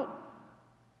figured out.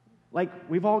 Like,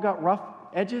 we've all got rough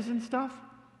edges and stuff.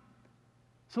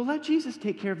 So let Jesus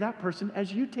take care of that person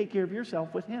as you take care of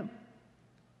yourself with Him.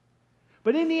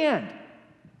 But in the end,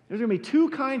 there's going to be two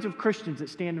kinds of Christians that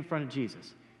stand in front of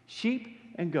Jesus. Sheep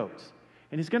and goats.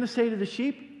 And He's going to say to the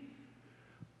sheep,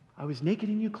 I was naked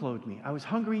and you clothed me. I was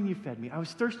hungry and you fed me. I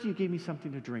was thirsty, you gave me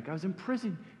something to drink. I was in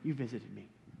prison, you visited me.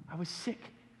 I was sick,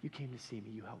 you came to see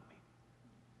me, you helped me.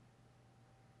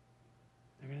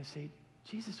 They're going to say,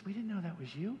 Jesus, we didn't know that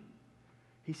was you.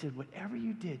 He said, whatever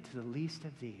you did to the least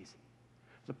of these,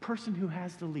 the person who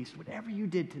has the least, whatever you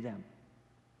did to them,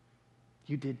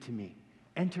 you did to me.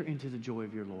 Enter into the joy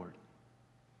of your Lord.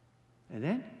 And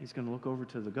then He's going to look over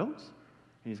to the goats,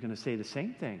 and He's going to say the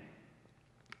same thing.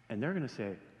 And they're going to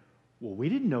say, well, we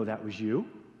didn't know that was you.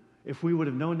 If we would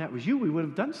have known that was you, we would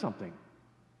have done something.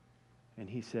 And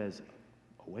He says,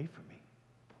 away from me.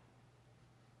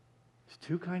 There's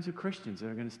two kinds of Christians that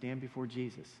are going to stand before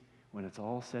Jesus when it's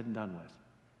all said and done with.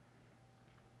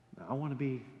 Now, I want to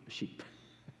be a sheep.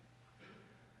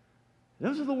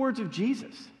 Those are the words of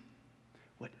Jesus.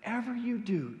 Whatever you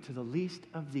do to the least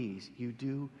of these, you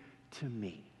do to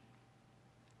me.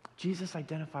 Jesus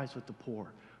identifies with the poor,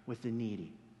 with the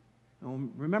needy.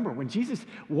 And remember, when Jesus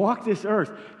walked this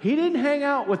earth, He didn't hang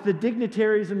out with the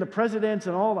dignitaries and the presidents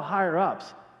and all the higher ups.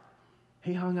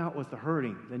 He hung out with the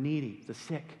hurting, the needy, the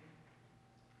sick,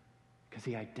 because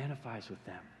He identifies with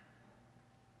them.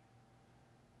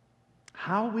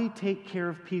 How we take care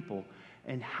of people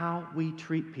and how we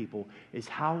treat people is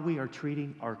how we are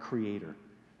treating our Creator.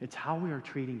 It's how we are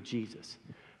treating Jesus.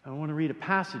 I want to read a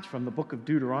passage from the book of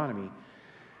Deuteronomy.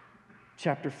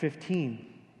 chapter 15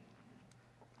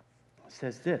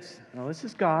 says this. Now, this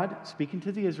is God speaking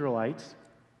to the Israelites.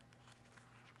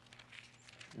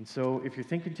 And so if you're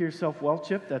thinking to yourself, well,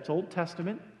 Chip, that's Old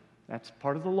Testament. That's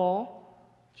part of the law.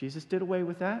 Jesus did away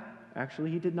with that.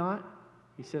 Actually, he did not.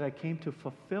 He said, I came to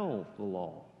fulfill the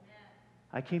law.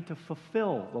 I came to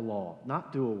fulfill the law,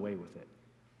 not do away with it.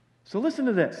 So listen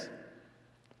to this.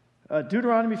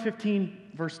 Deuteronomy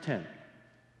 15, verse 10.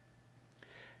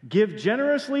 Give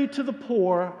generously to the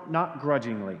poor, not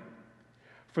grudgingly.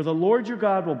 For the Lord your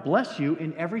God will bless you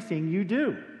in everything you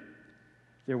do.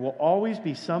 There will always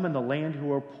be some in the land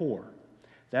who are poor.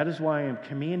 That is why I am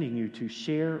commanding you to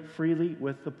share freely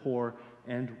with the poor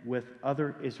and with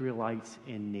other Israelites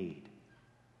in need.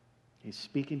 He's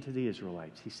speaking to the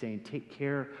Israelites. He's saying, take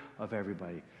care of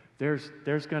everybody. There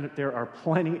are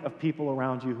plenty of people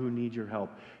around you who need your help.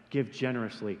 Give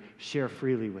generously. Share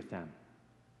freely with them.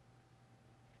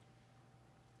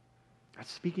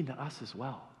 That's speaking to us as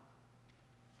well.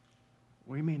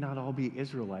 We may not all be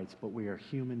Israelites, but we are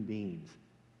human beings.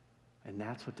 And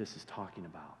that's what this is talking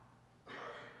about.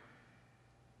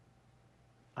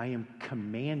 I am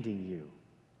commanding you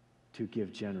to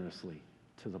give generously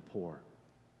to the poor.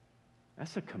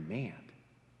 That's a command.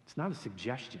 It's not a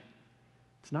suggestion.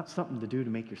 It's not something to do to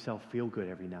make yourself feel good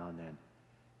every now and then.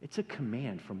 It's a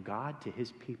command from God to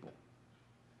his people.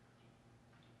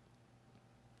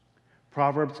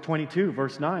 Proverbs 22,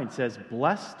 verse 9 says,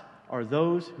 blessed are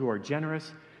those who are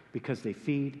generous because they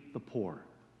feed the poor.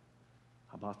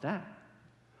 How about that?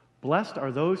 Blessed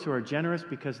are those who are generous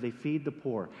because they feed the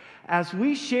poor. As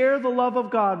we share the love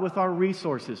of God with our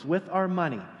resources, with our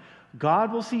money,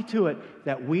 God will see to it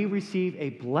that we receive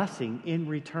a blessing in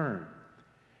return.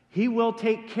 He will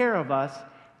take care of us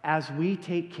as we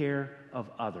take care of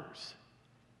others.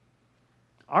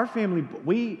 Our family,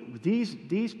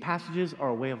 these passages are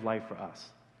a way of life for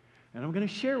us. And I'm going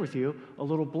to share with you a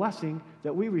little blessing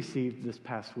that we received this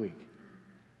past week.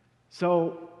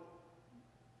 So,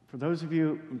 for those of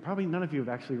you, and probably none of you have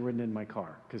actually ridden in my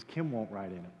car, because Kim won't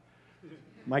ride in it.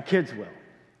 My kids will.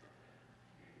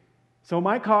 So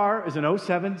my car is an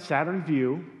 07 Saturn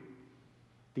Vue.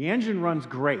 The engine runs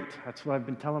great. That's what I've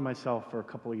been telling myself for a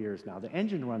couple of years now. The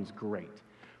engine runs great.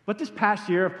 But this past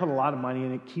year, I've put a lot of money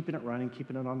in it, keeping it running,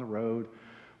 keeping it on the road.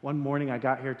 One morning, I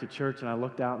got here to church, and I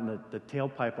looked out, and the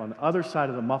tailpipe on the other side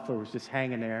of the muffler was just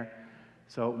hanging there.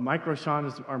 So Mike Rochon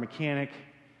is our mechanic.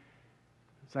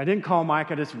 So I didn't call Mike.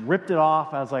 I just ripped it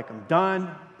off. I was like, I'm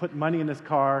done. Put money in this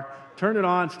car. Turned it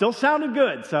on. Still sounded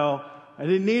good, so I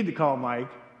didn't need to call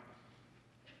Mike.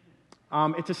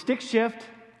 It's a stick shift.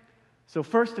 So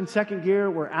first and second gear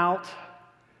were out.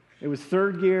 It was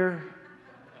third gear.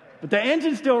 But the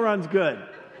engine still runs good.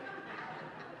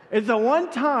 It's the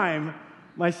one time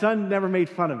my son never made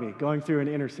fun of me going through an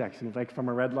intersection, like from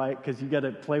a red light, because you got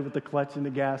to play with the clutch and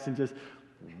the gas and just...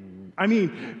 I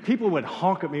mean, people would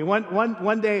honk at me.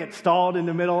 One day it stalled in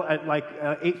the middle at like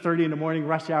 8:30 in the morning,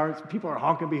 rush hours. People are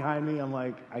honking behind me. I'm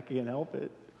like, I can't help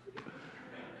it.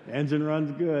 The engine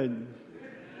runs good.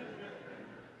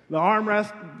 The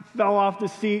armrest fell off the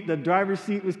seat. The driver's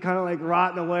seat was kind of like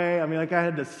rotting away. I mean, like I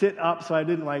had to sit up so I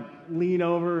didn't like lean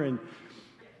over. And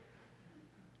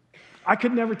I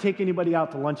could never take anybody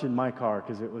out to lunch in my car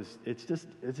because it's just,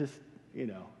 you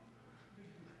know,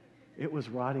 it was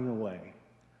rotting away.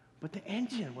 But the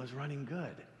engine was running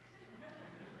good.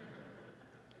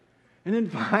 And then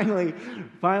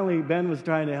finally, Ben was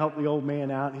trying to help the old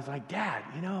man out. And he's like, Dad,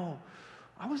 you know,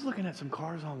 I was looking at some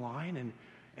cars online,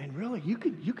 and really, you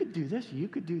could do this, you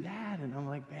could do that. And I'm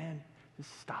like, Ben,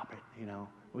 just stop it, you know.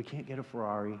 We can't get a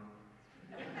Ferrari.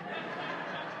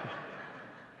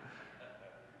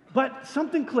 But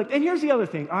something clicked. And here's the other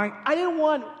thing, all right? I didn't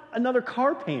want another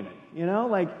car payment, you know?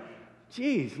 Like,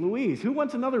 geez, Louise, who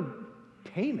wants another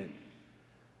payment?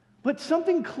 But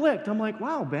something clicked. I'm like,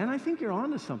 wow, Ben, I think you're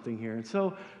onto something here. And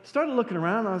so started looking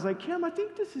around, and I was like, Kim, I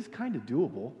think this is kind of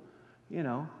doable, you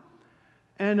know.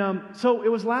 And so it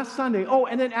was last Sunday. Oh,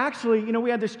 and then actually, you know, we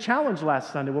had this challenge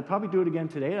last Sunday. We'll probably do it again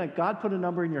today. Like, God put a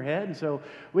number in your head. And so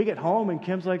we get home, and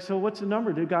Kim's like, so what's the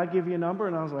number? Did God give you a number?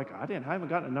 And I was like, I haven't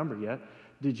gotten a number yet.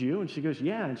 Did you? And she goes,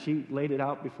 yeah. And she laid it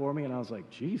out before me, and I was like,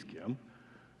 geez, Kim,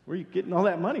 where are you getting all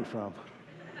that money from?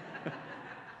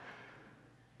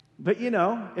 But, you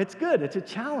know, it's good. It's a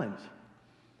challenge.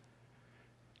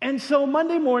 And so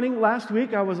Monday morning last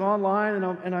week, I was online,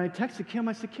 and I texted Kim.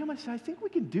 I said, I think we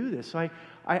can do this. So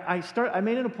I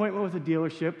made an appointment with a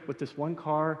dealership with this one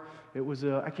car. It was,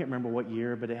 I can't remember what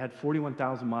year, but it had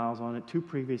 41,000 miles on it, 2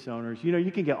 previous owners. You know,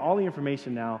 you can get all the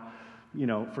information now, you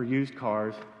know, for used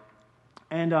cars.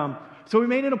 And so we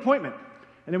made an appointment.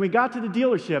 And then we got to the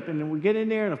dealership, and then we get in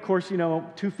there, and of course,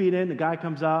 2 feet in, the guy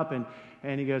comes up,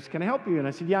 and he goes, "Can I help you?" And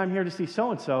I said, "Yeah, I'm here to see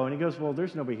so-and-so." And he goes, "Well,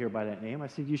 there's nobody here by that name." I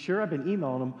said, "You sure?" I've been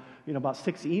emailing him, about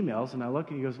 6 emails. And I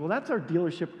look, and he goes, "Well, that's our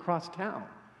dealership across town."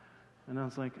 And I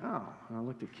was like, "Oh." And I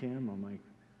looked at Kim. I'm like,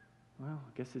 "Well,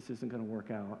 I guess this isn't going to work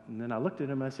out." And then I looked at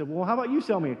him, and I said, "Well, how about you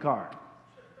sell me a car?"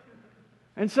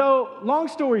 And so, long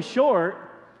story short,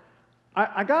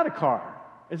 I got a car.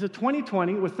 It's a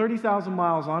 2020 with 30,000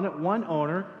 miles on it, one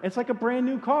owner. It's like a brand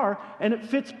new car, and it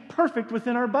fits perfect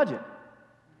within our budget.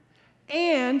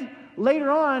 And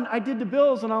later on, I did the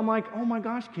bills, and I'm like, "Oh my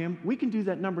gosh, Kim, we can do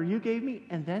that number you gave me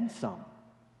and then some."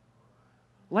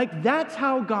 Like, that's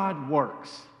how God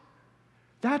works.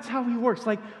 That's how he works.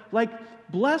 Like,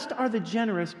 blessed are the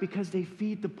generous because they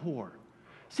feed the poor.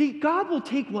 See, God will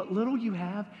take what little you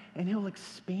have and he'll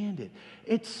expand it.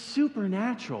 It's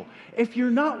supernatural. If you're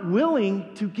not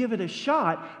willing to give it a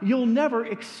shot, you'll never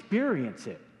experience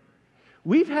it.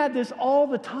 We've had this all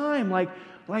the time, like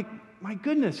my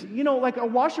goodness, like a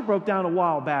washer broke down a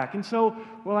while back. And so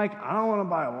we're like, "I don't want to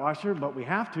buy a washer, but we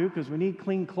have to because we need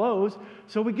clean clothes."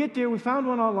 So we get there, we found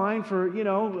one online for,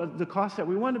 the cost that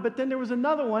we wanted. But then there was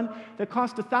another one that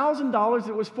cost $1,000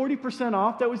 that was 40%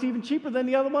 off, that was even cheaper than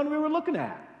the other one we were looking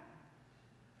at.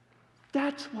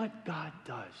 That's what God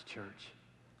does, church.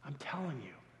 I'm telling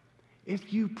you.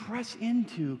 If you press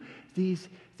into these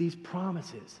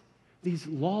promises, these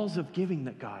laws of giving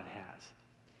that God has.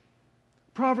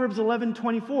 Proverbs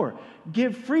 11:24,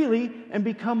 "Give freely and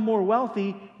become more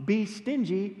wealthy. Be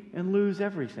stingy and lose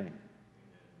everything."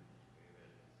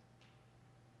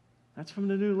 That's from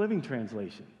the New Living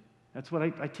Translation. That's what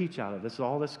I teach out of.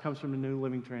 All this comes from the New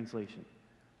Living Translation.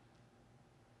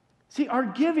 See, our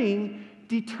giving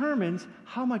determines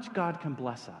how much God can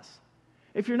bless us.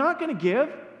 If you're not going to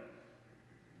give,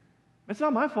 it's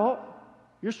not my fault.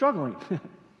 You're struggling.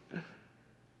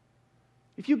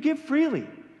 If you give freely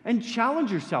and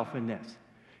challenge yourself in this.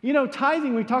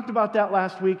 Tithing, we talked about that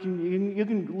last week. You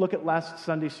can look at last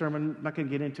Sunday's sermon. I'm not going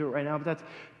to get into it right now, but that's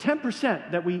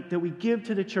 10% that we give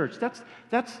to the church.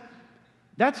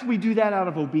 That's we do that out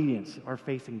of obedience, our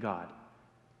faith in God.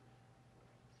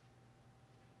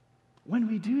 When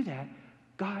we do that,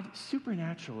 God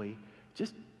supernaturally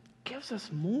just gives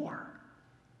us more.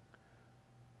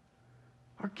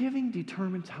 Our giving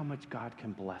determines how much God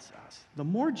can bless us. The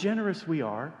more generous we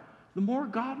are, the more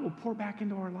God will pour back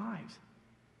into our lives.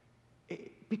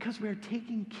 Because we're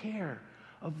taking care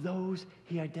of those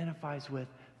he identifies with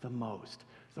the most.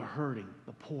 The hurting,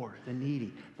 the poor, the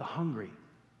needy, the hungry.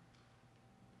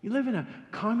 You live in a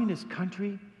communist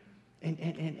country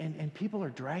and people are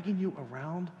dragging you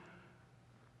around.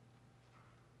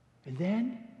 And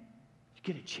then you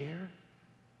get a chair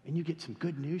and you get some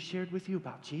good news shared with you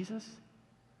about Jesus.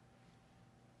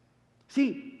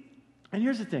 See, and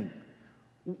here's the thing.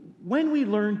 When we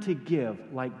learn to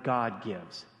give like God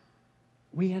gives,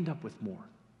 we end up with more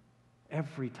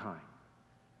every time.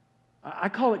 I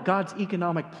call it God's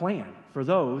economic plan for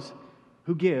those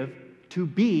who give to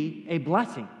be a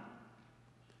blessing.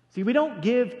 See, we don't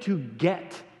give to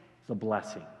get the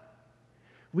blessing.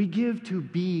 We give to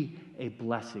be a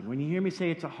blessing. When you hear me say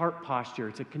it's a heart posture,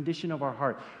 it's a condition of our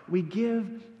heart. We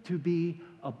give to be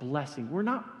a blessing. We're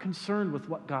not concerned with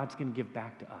what God's going to give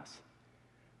back to us,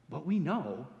 but we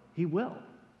know he will.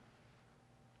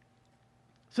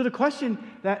 So the question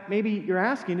that maybe you're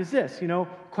asking is this,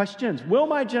 questions. Will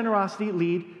my generosity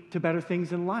lead to better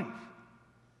things in life?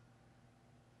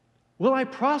 Will I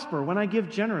prosper when I give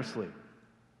generously?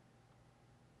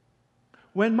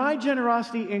 When my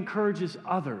generosity encourages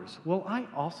others, will I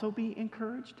also be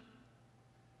encouraged?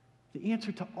 The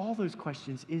answer to all those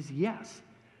questions is yes,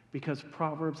 because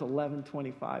Proverbs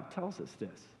 11:25 tells us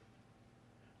this.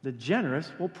 The generous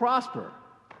will prosper.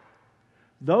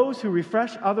 Those who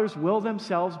refresh others will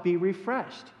themselves be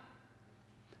refreshed.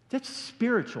 That's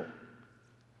spiritual.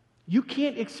 You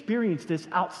can't experience this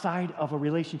outside of a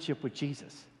relationship with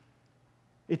Jesus.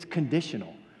 It's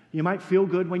conditional. You might feel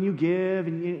good when you give,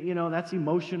 and that's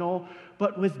emotional.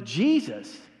 But with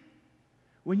Jesus,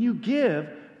 when you give,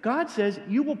 God says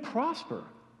you will prosper.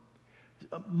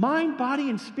 Mind, body,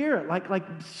 and spirit, like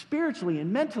spiritually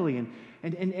and mentally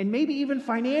and maybe even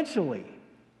financially.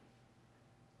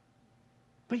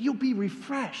 But you'll be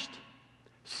refreshed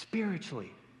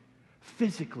spiritually,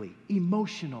 physically,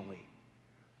 emotionally.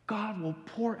 God will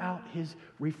pour out his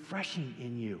refreshing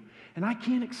in you. And I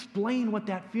can't explain what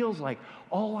that feels like.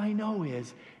 All I know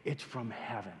is it's from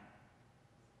heaven.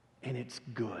 And it's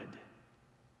good.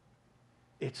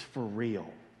 It's for real.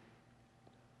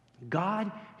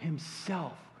 God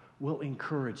himself will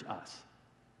encourage us.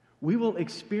 we will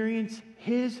experience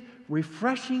His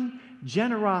refreshing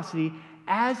generosity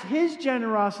as His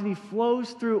generosity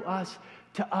flows through us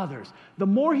to others. The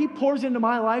more He pours into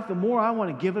my life, the more I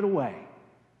want to give it away.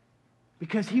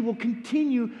 Because He will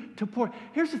continue to pour.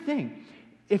 Here's the thing.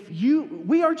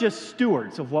 We are just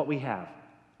stewards of what we have,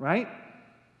 right?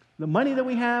 The money that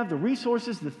we have, the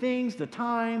resources, the things, the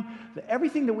time,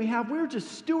 everything that we have, we're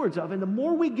just stewards of. And the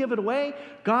more we give it away,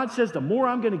 God says, the more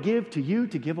I'm going to give to you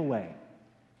to give away.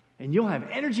 And you'll have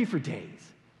energy for days.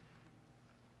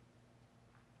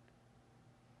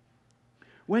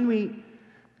 And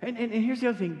here's the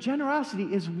other thing. Generosity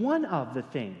is one of the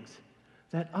things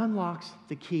that unlocks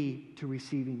the key to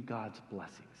receiving God's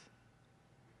blessings.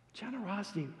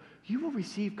 Generosity, you will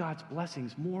receive God's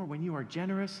blessings more when you are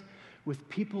generous with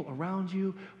people around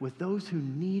you, with those who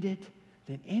need it,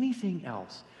 than anything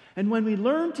else. And when we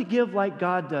learn to give like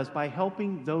God does by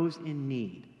helping those in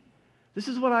need, this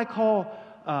is what I call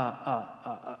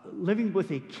living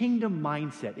with a kingdom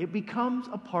mindset. It becomes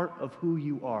a part of who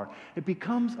you are. It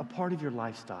becomes a part of your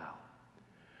lifestyle.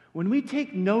 When we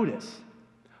take notice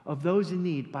of those in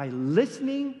need by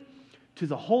listening to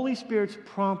the Holy Spirit's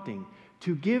prompting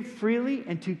to give freely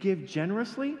and to give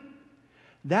generously,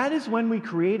 that is when we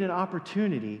create an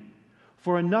opportunity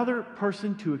for another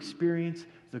person to experience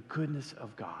the goodness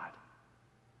of God.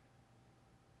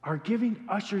 Our giving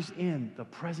ushers in the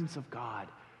presence of God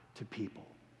to people.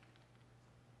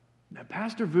 Now,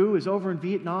 Pastor Vu is over in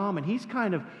Vietnam, and he's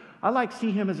I like to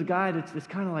see him as a guy that's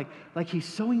kind of like he's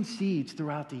sowing seeds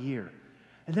throughout the year.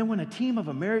 And then when a team of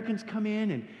Americans come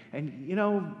in and you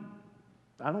know,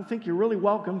 I don't think you're really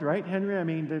welcomed, right, Henry? I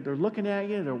mean, they're looking at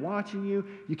you, they're watching you.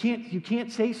 You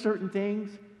can't say certain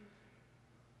things.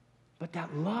 But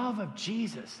that love of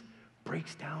Jesus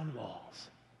breaks down walls.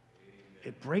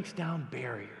 It breaks down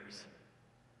barriers.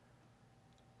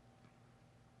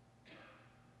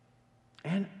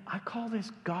 And I call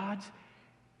this God's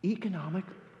economic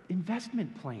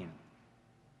investment plan.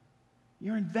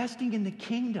 You're investing in the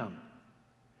kingdom.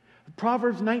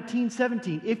 Proverbs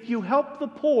 19:17, if you help the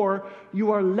poor,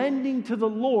 you are lending to the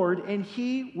Lord, and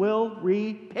He will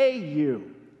repay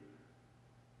you.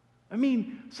 I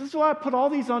mean, so this is why I put all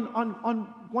these on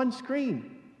one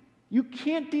screen. You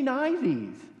can't deny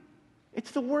these.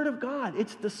 It's the Word of God.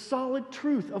 It's the solid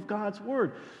truth of God's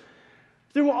Word.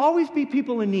 There will always be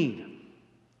people in need.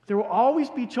 There will always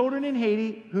be children in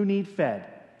Haiti who need fed,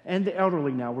 and the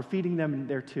elderly now. We're feeding them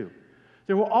there too.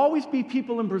 There will always be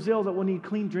people in Brazil that will need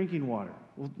clean drinking water.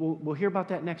 We'll hear about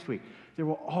that next week. There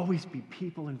will always be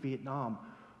people in Vietnam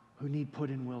who need put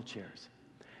in wheelchairs.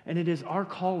 And it is our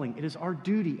calling, it is our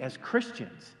duty as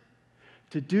Christians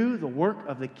to do the work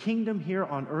of the kingdom here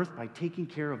on earth by taking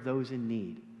care of those in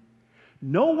need.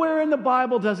 Nowhere in the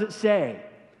Bible does it say,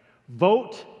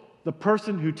 vote the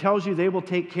person who tells you they will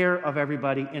take care of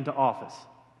everybody into office.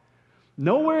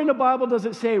 Nowhere in the Bible does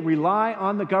it say, rely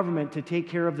on the government to take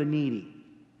care of the needy.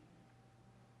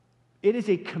 It is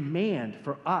a command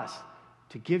for us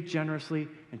to give generously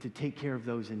and to take care of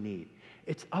those in need.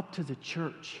 It's up to the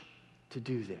church to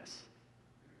do this.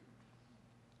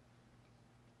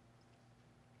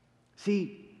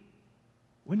 See,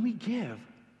 when we give,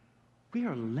 we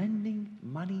are lending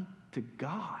money to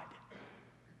God.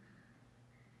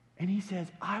 And He says,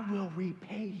 I will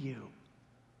repay you.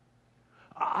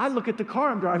 I look at the car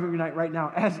I'm driving right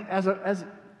now as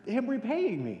Him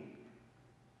repaying me.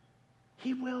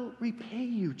 He will repay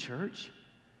you, church.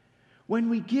 When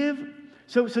we give,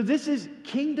 so this is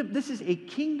a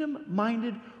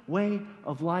kingdom-minded way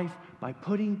of life by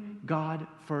putting God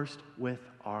first with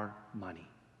our money.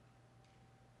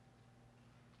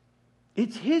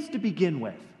 It's His to begin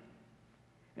with.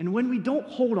 And when we don't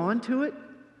hold on to it,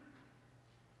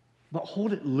 but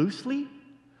hold it loosely,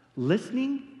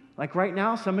 listening. Like right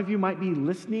now, some of you might be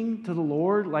listening to the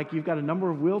Lord, like you've got a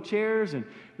number of wheelchairs and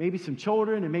maybe some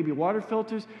children and maybe water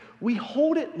filters. We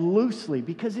hold it loosely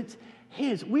because it's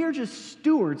His. We are just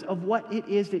stewards of what it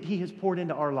is that He has poured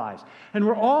into our lives. And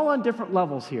we're all on different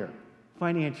levels here,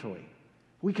 financially.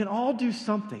 We can all do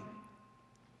something.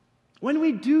 When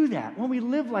we do that, when we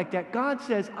live like that, God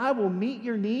says, I will meet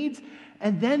your needs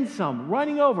and then some,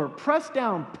 running over, pressed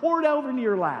down, poured over into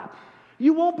your lap.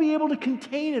 You won't be able to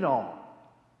contain it all.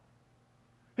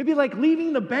 It'd be like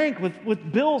leaving the bank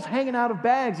with bills hanging out of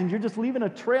bags and you're just leaving a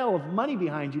trail of money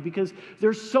behind you because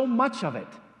there's so much of it.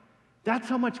 That's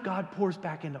how much God pours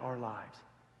back into our lives.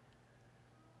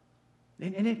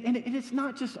 And it's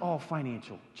not just all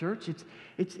financial, church.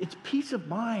 It's peace of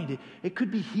mind. It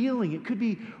could be healing. It could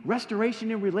be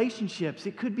restoration in relationships.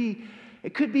 It could be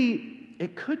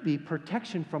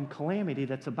protection from calamity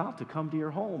that's about to come to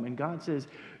your home. And God says,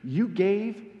 you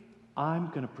gave I'm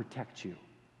going to protect you.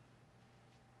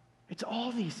 It's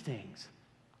all these things.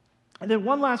 And then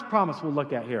one last promise we'll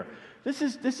look at here. This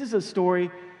is a story,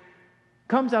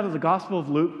 comes out of the Gospel of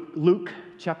Luke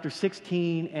chapter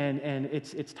 16, and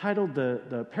it's titled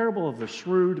the Parable of the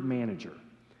Shrewd Manager.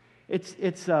 It's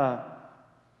kind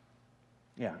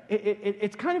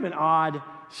of an odd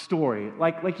story.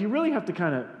 Like you really have to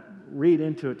kind of read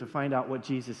into it to find out what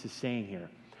Jesus is saying here.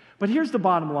 But here's the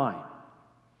bottom line.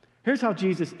 Here's how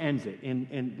Jesus ends it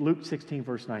in Luke 16,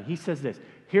 verse 9. He says this,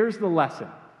 here's the lesson.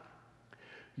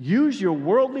 Use your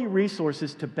worldly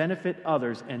resources to benefit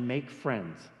others and make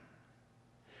friends.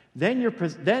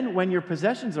 Then when your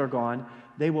possessions are gone,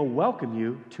 they will welcome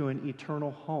you to an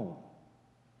eternal home.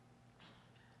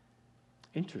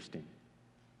 Interesting.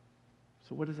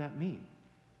 So what does that mean?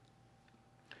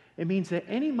 It means that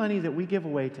any money that we give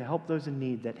away to help those in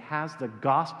need that has the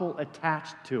gospel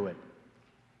attached to it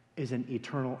is an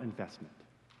eternal investment.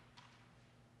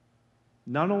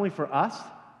 Not only for us,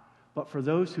 but for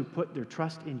those who put their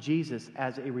trust in Jesus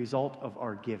as a result of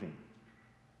our giving.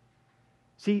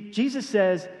 See, Jesus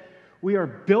says we are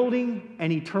building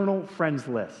an eternal friends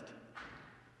list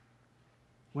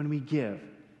when we give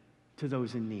to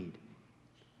those in need.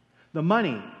 The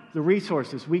money, the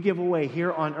resources we give away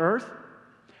here on earth,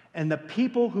 and the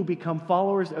people who become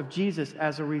followers of Jesus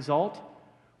as a result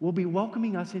will be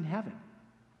welcoming us in heaven.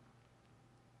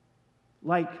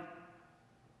 Like, how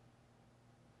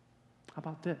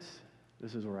about this?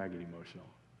 This is where I get emotional.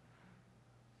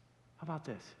 How about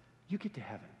this? You get to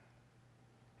heaven,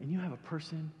 and you have a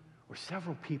person or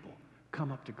several people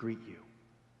come up to greet you.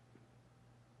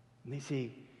 And they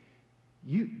say,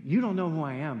 you don't know who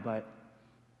I am, but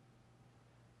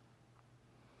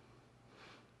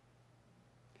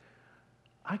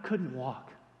I couldn't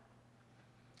walk.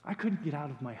 I couldn't get out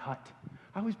of my hut.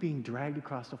 I was being dragged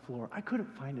across the floor. I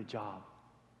couldn't find a job.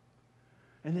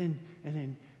 And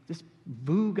then this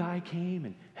Boo guy came,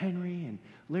 and Henry and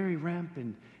Larry Remp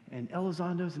and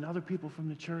Elizondo's and other people from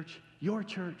the church, your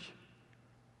church.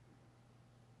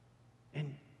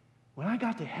 And when I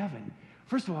got to heaven,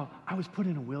 first of all, I was put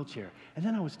in a wheelchair. And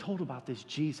then I was told about this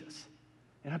Jesus.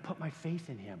 And I put my faith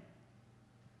in him.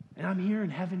 And I'm here in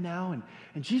heaven now,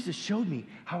 and Jesus showed me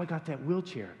how I got that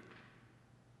wheelchair.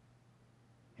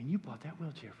 And you bought that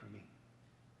wheelchair for me.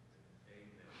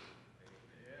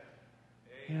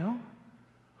 You know?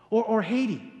 Or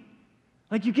Haiti.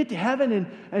 Like you get to heaven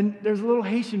and there's a little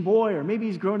Haitian boy, or maybe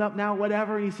he's grown up now,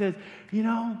 whatever, and he says, you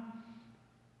know,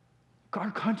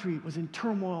 our country was in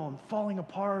turmoil and falling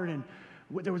apart, and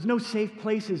there was no safe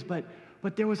places, but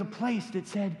there was a place that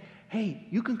said, hey,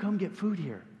 you can come get food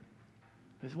here.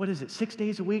 What is it, 6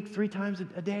 days a week, 3 times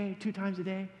a day, 2 times a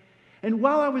day? And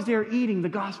while I was there eating, the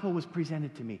gospel was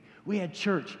presented to me. We had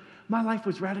church. My life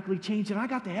was radically changed, and I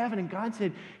got to heaven, and God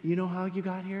said, you know how you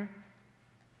got here?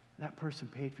 That person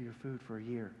paid for your food for a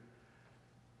year.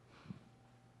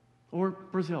 Or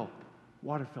Brazil,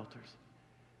 water filters.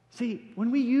 See,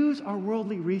 when we use our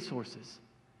worldly resources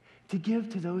to give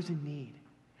to those in need,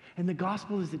 and the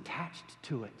gospel is attached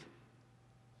to it,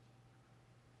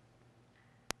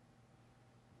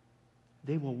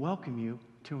 they will welcome you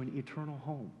to an eternal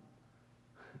home.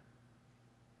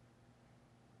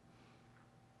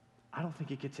 I don't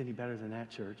think it gets any better than that,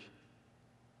 church.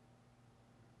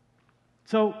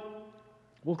 So,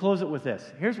 we'll close it with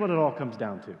this. Here's what it all comes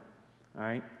down to. All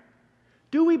right?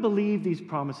 Do we believe these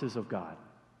promises of God?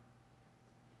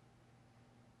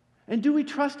 And do we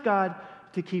trust God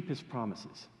to keep his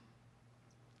promises?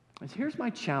 And here's my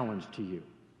challenge to you.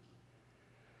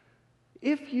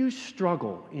 If you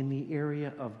struggle in the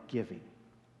area of giving,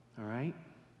 all right?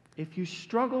 If you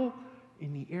struggle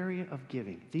in the area of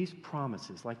giving, these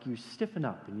promises, like you stiffen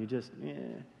up and you just,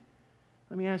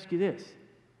 let me ask you this.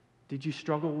 Did you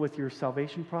struggle with your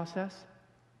salvation process?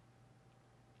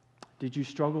 Did you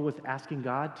struggle with asking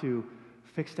God to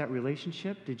fix that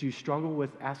relationship? Did you struggle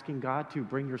with asking God to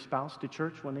bring your spouse to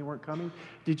church when they weren't coming?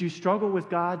 Did you struggle with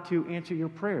God to answer your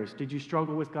prayers? Did you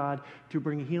struggle with God to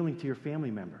bring healing to your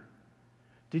family member?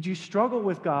 Did you struggle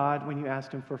with God when you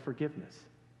asked him for forgiveness?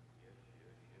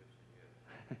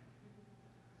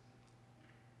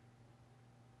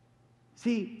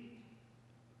 See,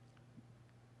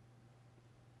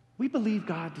 we believe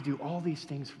God to do all these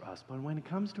things for us, but when it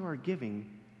comes to our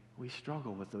giving, we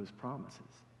struggle with those promises.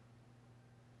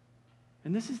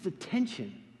 And this is the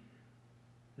tension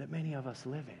that many of us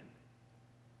live in.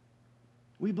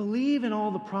 We believe in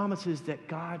all the promises that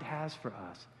God has for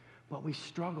us, but we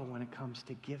struggle when it comes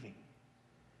to giving.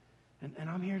 And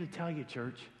I'm here to tell you,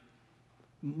 church,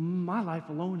 my life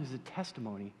alone is a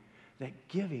testimony that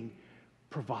giving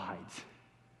provides.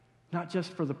 Not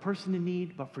just for the person in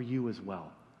need, but for you as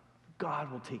well.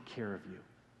 God will take care of you.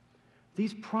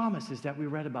 These promises that we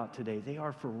read about today, they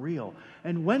are for real.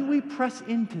 And when we press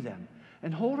into them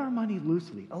and hold our money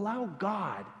loosely, allow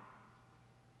God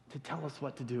to tell us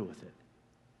what to do with it.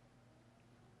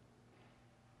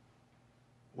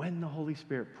 When the Holy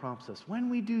Spirit prompts us, when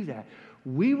we do that,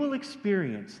 we will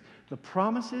experience the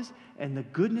promises and the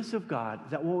goodness of God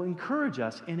that will encourage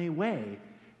us in a way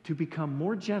to become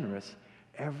more generous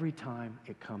every time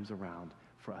it comes around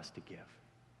for us to give.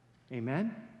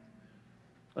 Amen?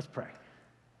 Let's pray.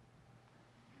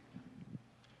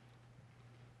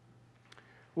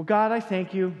 Well, God, I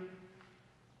thank you.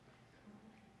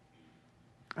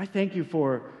 I thank you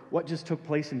for what just took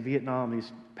place in Vietnam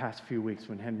these past few weeks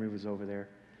when Henry was over there.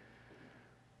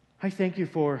 I thank you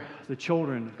for the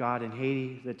children, God, in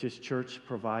Haiti that this church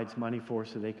provides money for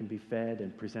so they can be fed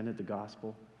and presented the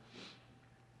gospel.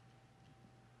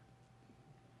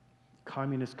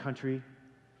 Communist country,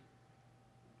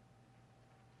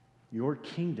 your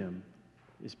kingdom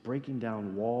is breaking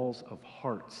down walls of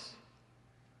hearts.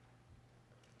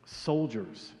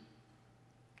 Soldiers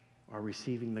are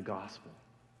receiving the gospel.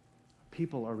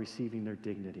 People are receiving their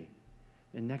dignity.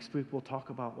 And next week we'll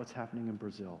talk about what's happening in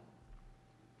Brazil.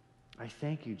 I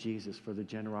thank you, Jesus, for the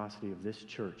generosity of this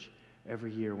church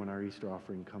every year when our Easter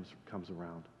offering comes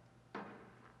around.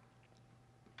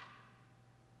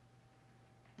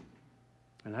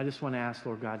 And I just want to ask,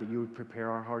 Lord God, that you would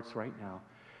prepare our hearts right now.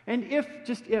 And if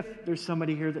there's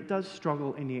somebody here that does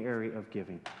struggle in the area of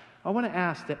giving, I want to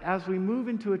ask that as we move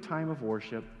into a time of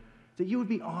worship, that you would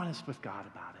be honest with God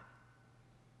about it.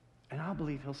 And I'll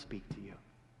believe he'll speak to you.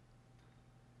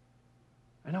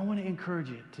 And I want to encourage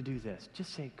you to do this.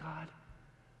 Just say, God,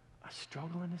 I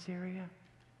struggle in this area.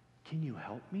 Can you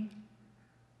help me?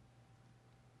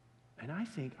 And I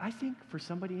think for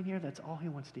somebody in here, that's all he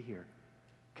wants to hear,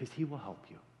 because he will help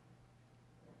you.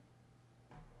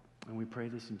 And we pray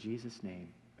this in Jesus' name.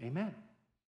 Amen.